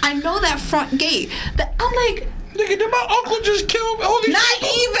 I'm like, I know that front gate. I'm like, nigga, did my uncle just kill all these not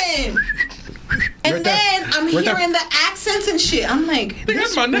people? Even. And then I'm hearing the accents and shit. I'm like,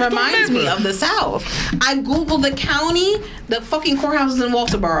 this reminds me of the South. I Googled the county, the fucking courthouse is in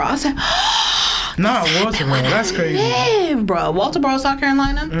Walterboro. I said, nah, Walterboro, that's crazy. Yeah, bro. Walterboro, South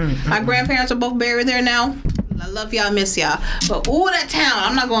Carolina. My grandparents are both buried there now. I love y'all, miss y'all. But that town,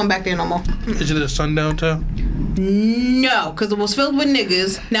 I'm not going back there no more. Is it a sundown town? No, because it was filled with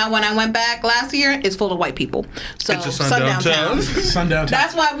niggas. Now, when I went back last year, it's full of white people. So, it's a sundown town. Sundown town.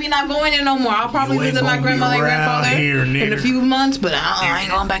 That's why we're not going there no more. I'll probably visit my grandmother and grandfather in a few months, but I ain't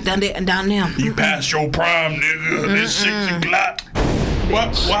going back down there. You passed your prime, nigga. It's 6 o'clock.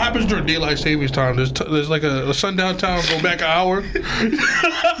 What happens during daylight savings time? There's like a sundown town, go back an hour.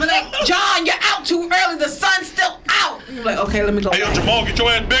 But like, John, you're out too early. The sun's still out. You're like, okay, let me go. Hey, yo, Jamal, get your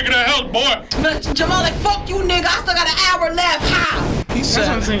ass back in the house, boy. But Jamal, like, fuck you, nigga. I still got an hour left. How? He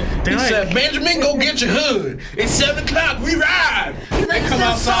said, Benjamin, go get your hood. It's 7 o'clock. We ride. He's like, come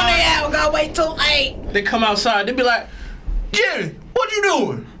outside. Sunday out. Gotta wait till 8. They come outside. They be like, Jimmy, what you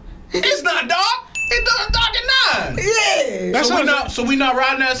doing? It's not dark. It doesn't dark at 9. Yeah. That's so we not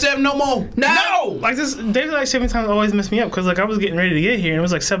riding at 7 no more. No. Like this, daylight saving time always messed me up because like I was getting ready to get here and it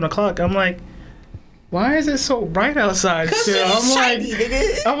was like 7 o'clock. I'm like, why is it so bright outside still?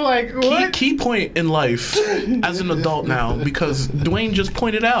 I'm like, what? Key point in life as an adult now, because Dwayne just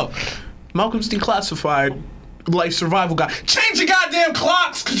pointed out, Malcolm's Declassified Life Survival Guide. Change your goddamn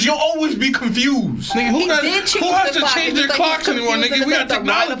clocks, cause you'll always be confused. Nigga, who has to change their clocks anymore, nigga? We got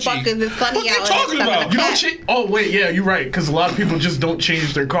technology. What you talking about? You don't change. Oh wait, yeah, you're right. Cause a lot of people just don't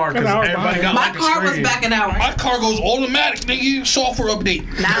change their car because everybody got like a screen. My car was back an hour. My car goes automatic, nigga. Software update.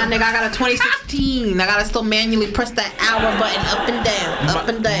 Nah, nigga, I got a 2016. I gotta still manually press that hour button up and down, up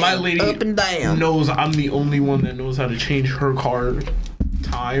and down, my lady up and down. Knows I'm the only one that knows how to change her car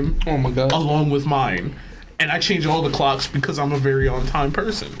time. Oh my god. Along with mine. And I change all the clocks because I'm a very on-time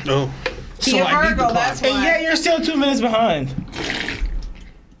person. Oh. So I need the clock. And yeah, you're still 2 minutes behind.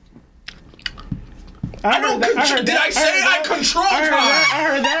 Did I say I control time? I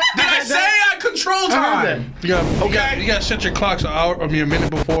heard that. Did I say I control time? You gotta set your clocks a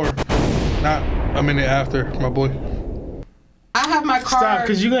minute before, not a minute after, my boy. I have my car. Stop,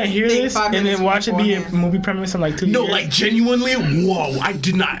 because you're going to hear this and then watch it be a movie premise in like 2 years. No, like genuinely, whoa, I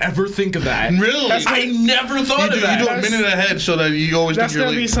did not ever think of that. Really? I never thought of that. You do a minute ahead so that you always think you're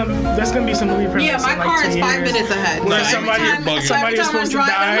late. That's going to be some movie premise. Yeah, my car is 5 minutes ahead. Like so somebody was supposed to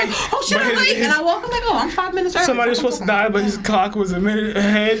die. Like, oh shit, I'm late. And I walk, I'm like, oh, I'm 5 minutes early. Somebody was supposed to die, but his clock was a minute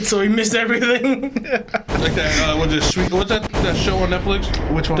ahead, so he missed everything. Like that, what's that show on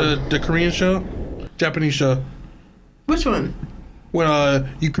Netflix? Which one? The Korean show? Japanese show. Which one? When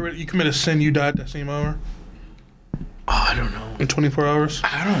you commit a sin, you die at that same hour. Oh, I don't know. In 24 hours?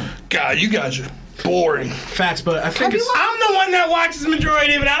 I don't. God, you guys are boring. Facts, but I think I'm the one that watches the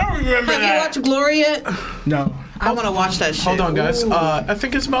majority of it. I don't remember that. Have you watched Glory yet? No. I want to watch that shit. Hold on, guys. I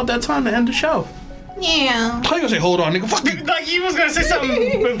think it's about that time to end the show. Yeah. How you gonna say hold on, nigga? Fuck you. Like he was gonna say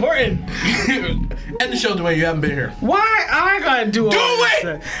something important. End the show, Dwayne. You haven't been here. Why I gotta do all this? Do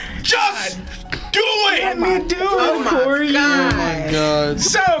it! Just do it! Let me do it for you. Oh my god.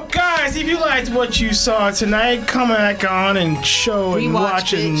 So, guys, if you liked what you saw tonight, come back on and show and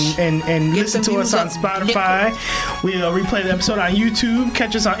watch and listen to us on Spotify. We'll replay the episode on YouTube.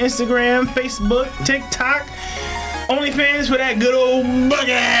 Catch us on Instagram, Facebook, TikTok, OnlyFans for that good old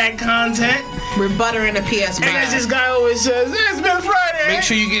bucket content. We're buttering the PS5. And as this guy always says, it's been Friday. Make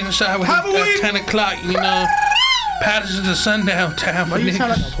sure you get inside with him at 10 o'clock, you know. Patterson's a sundown town for niggas.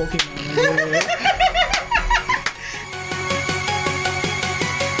 Sound like a Pokemon.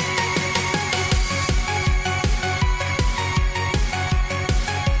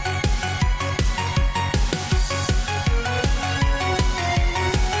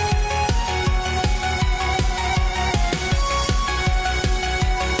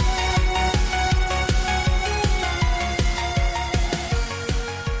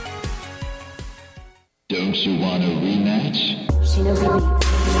 You want a rematch?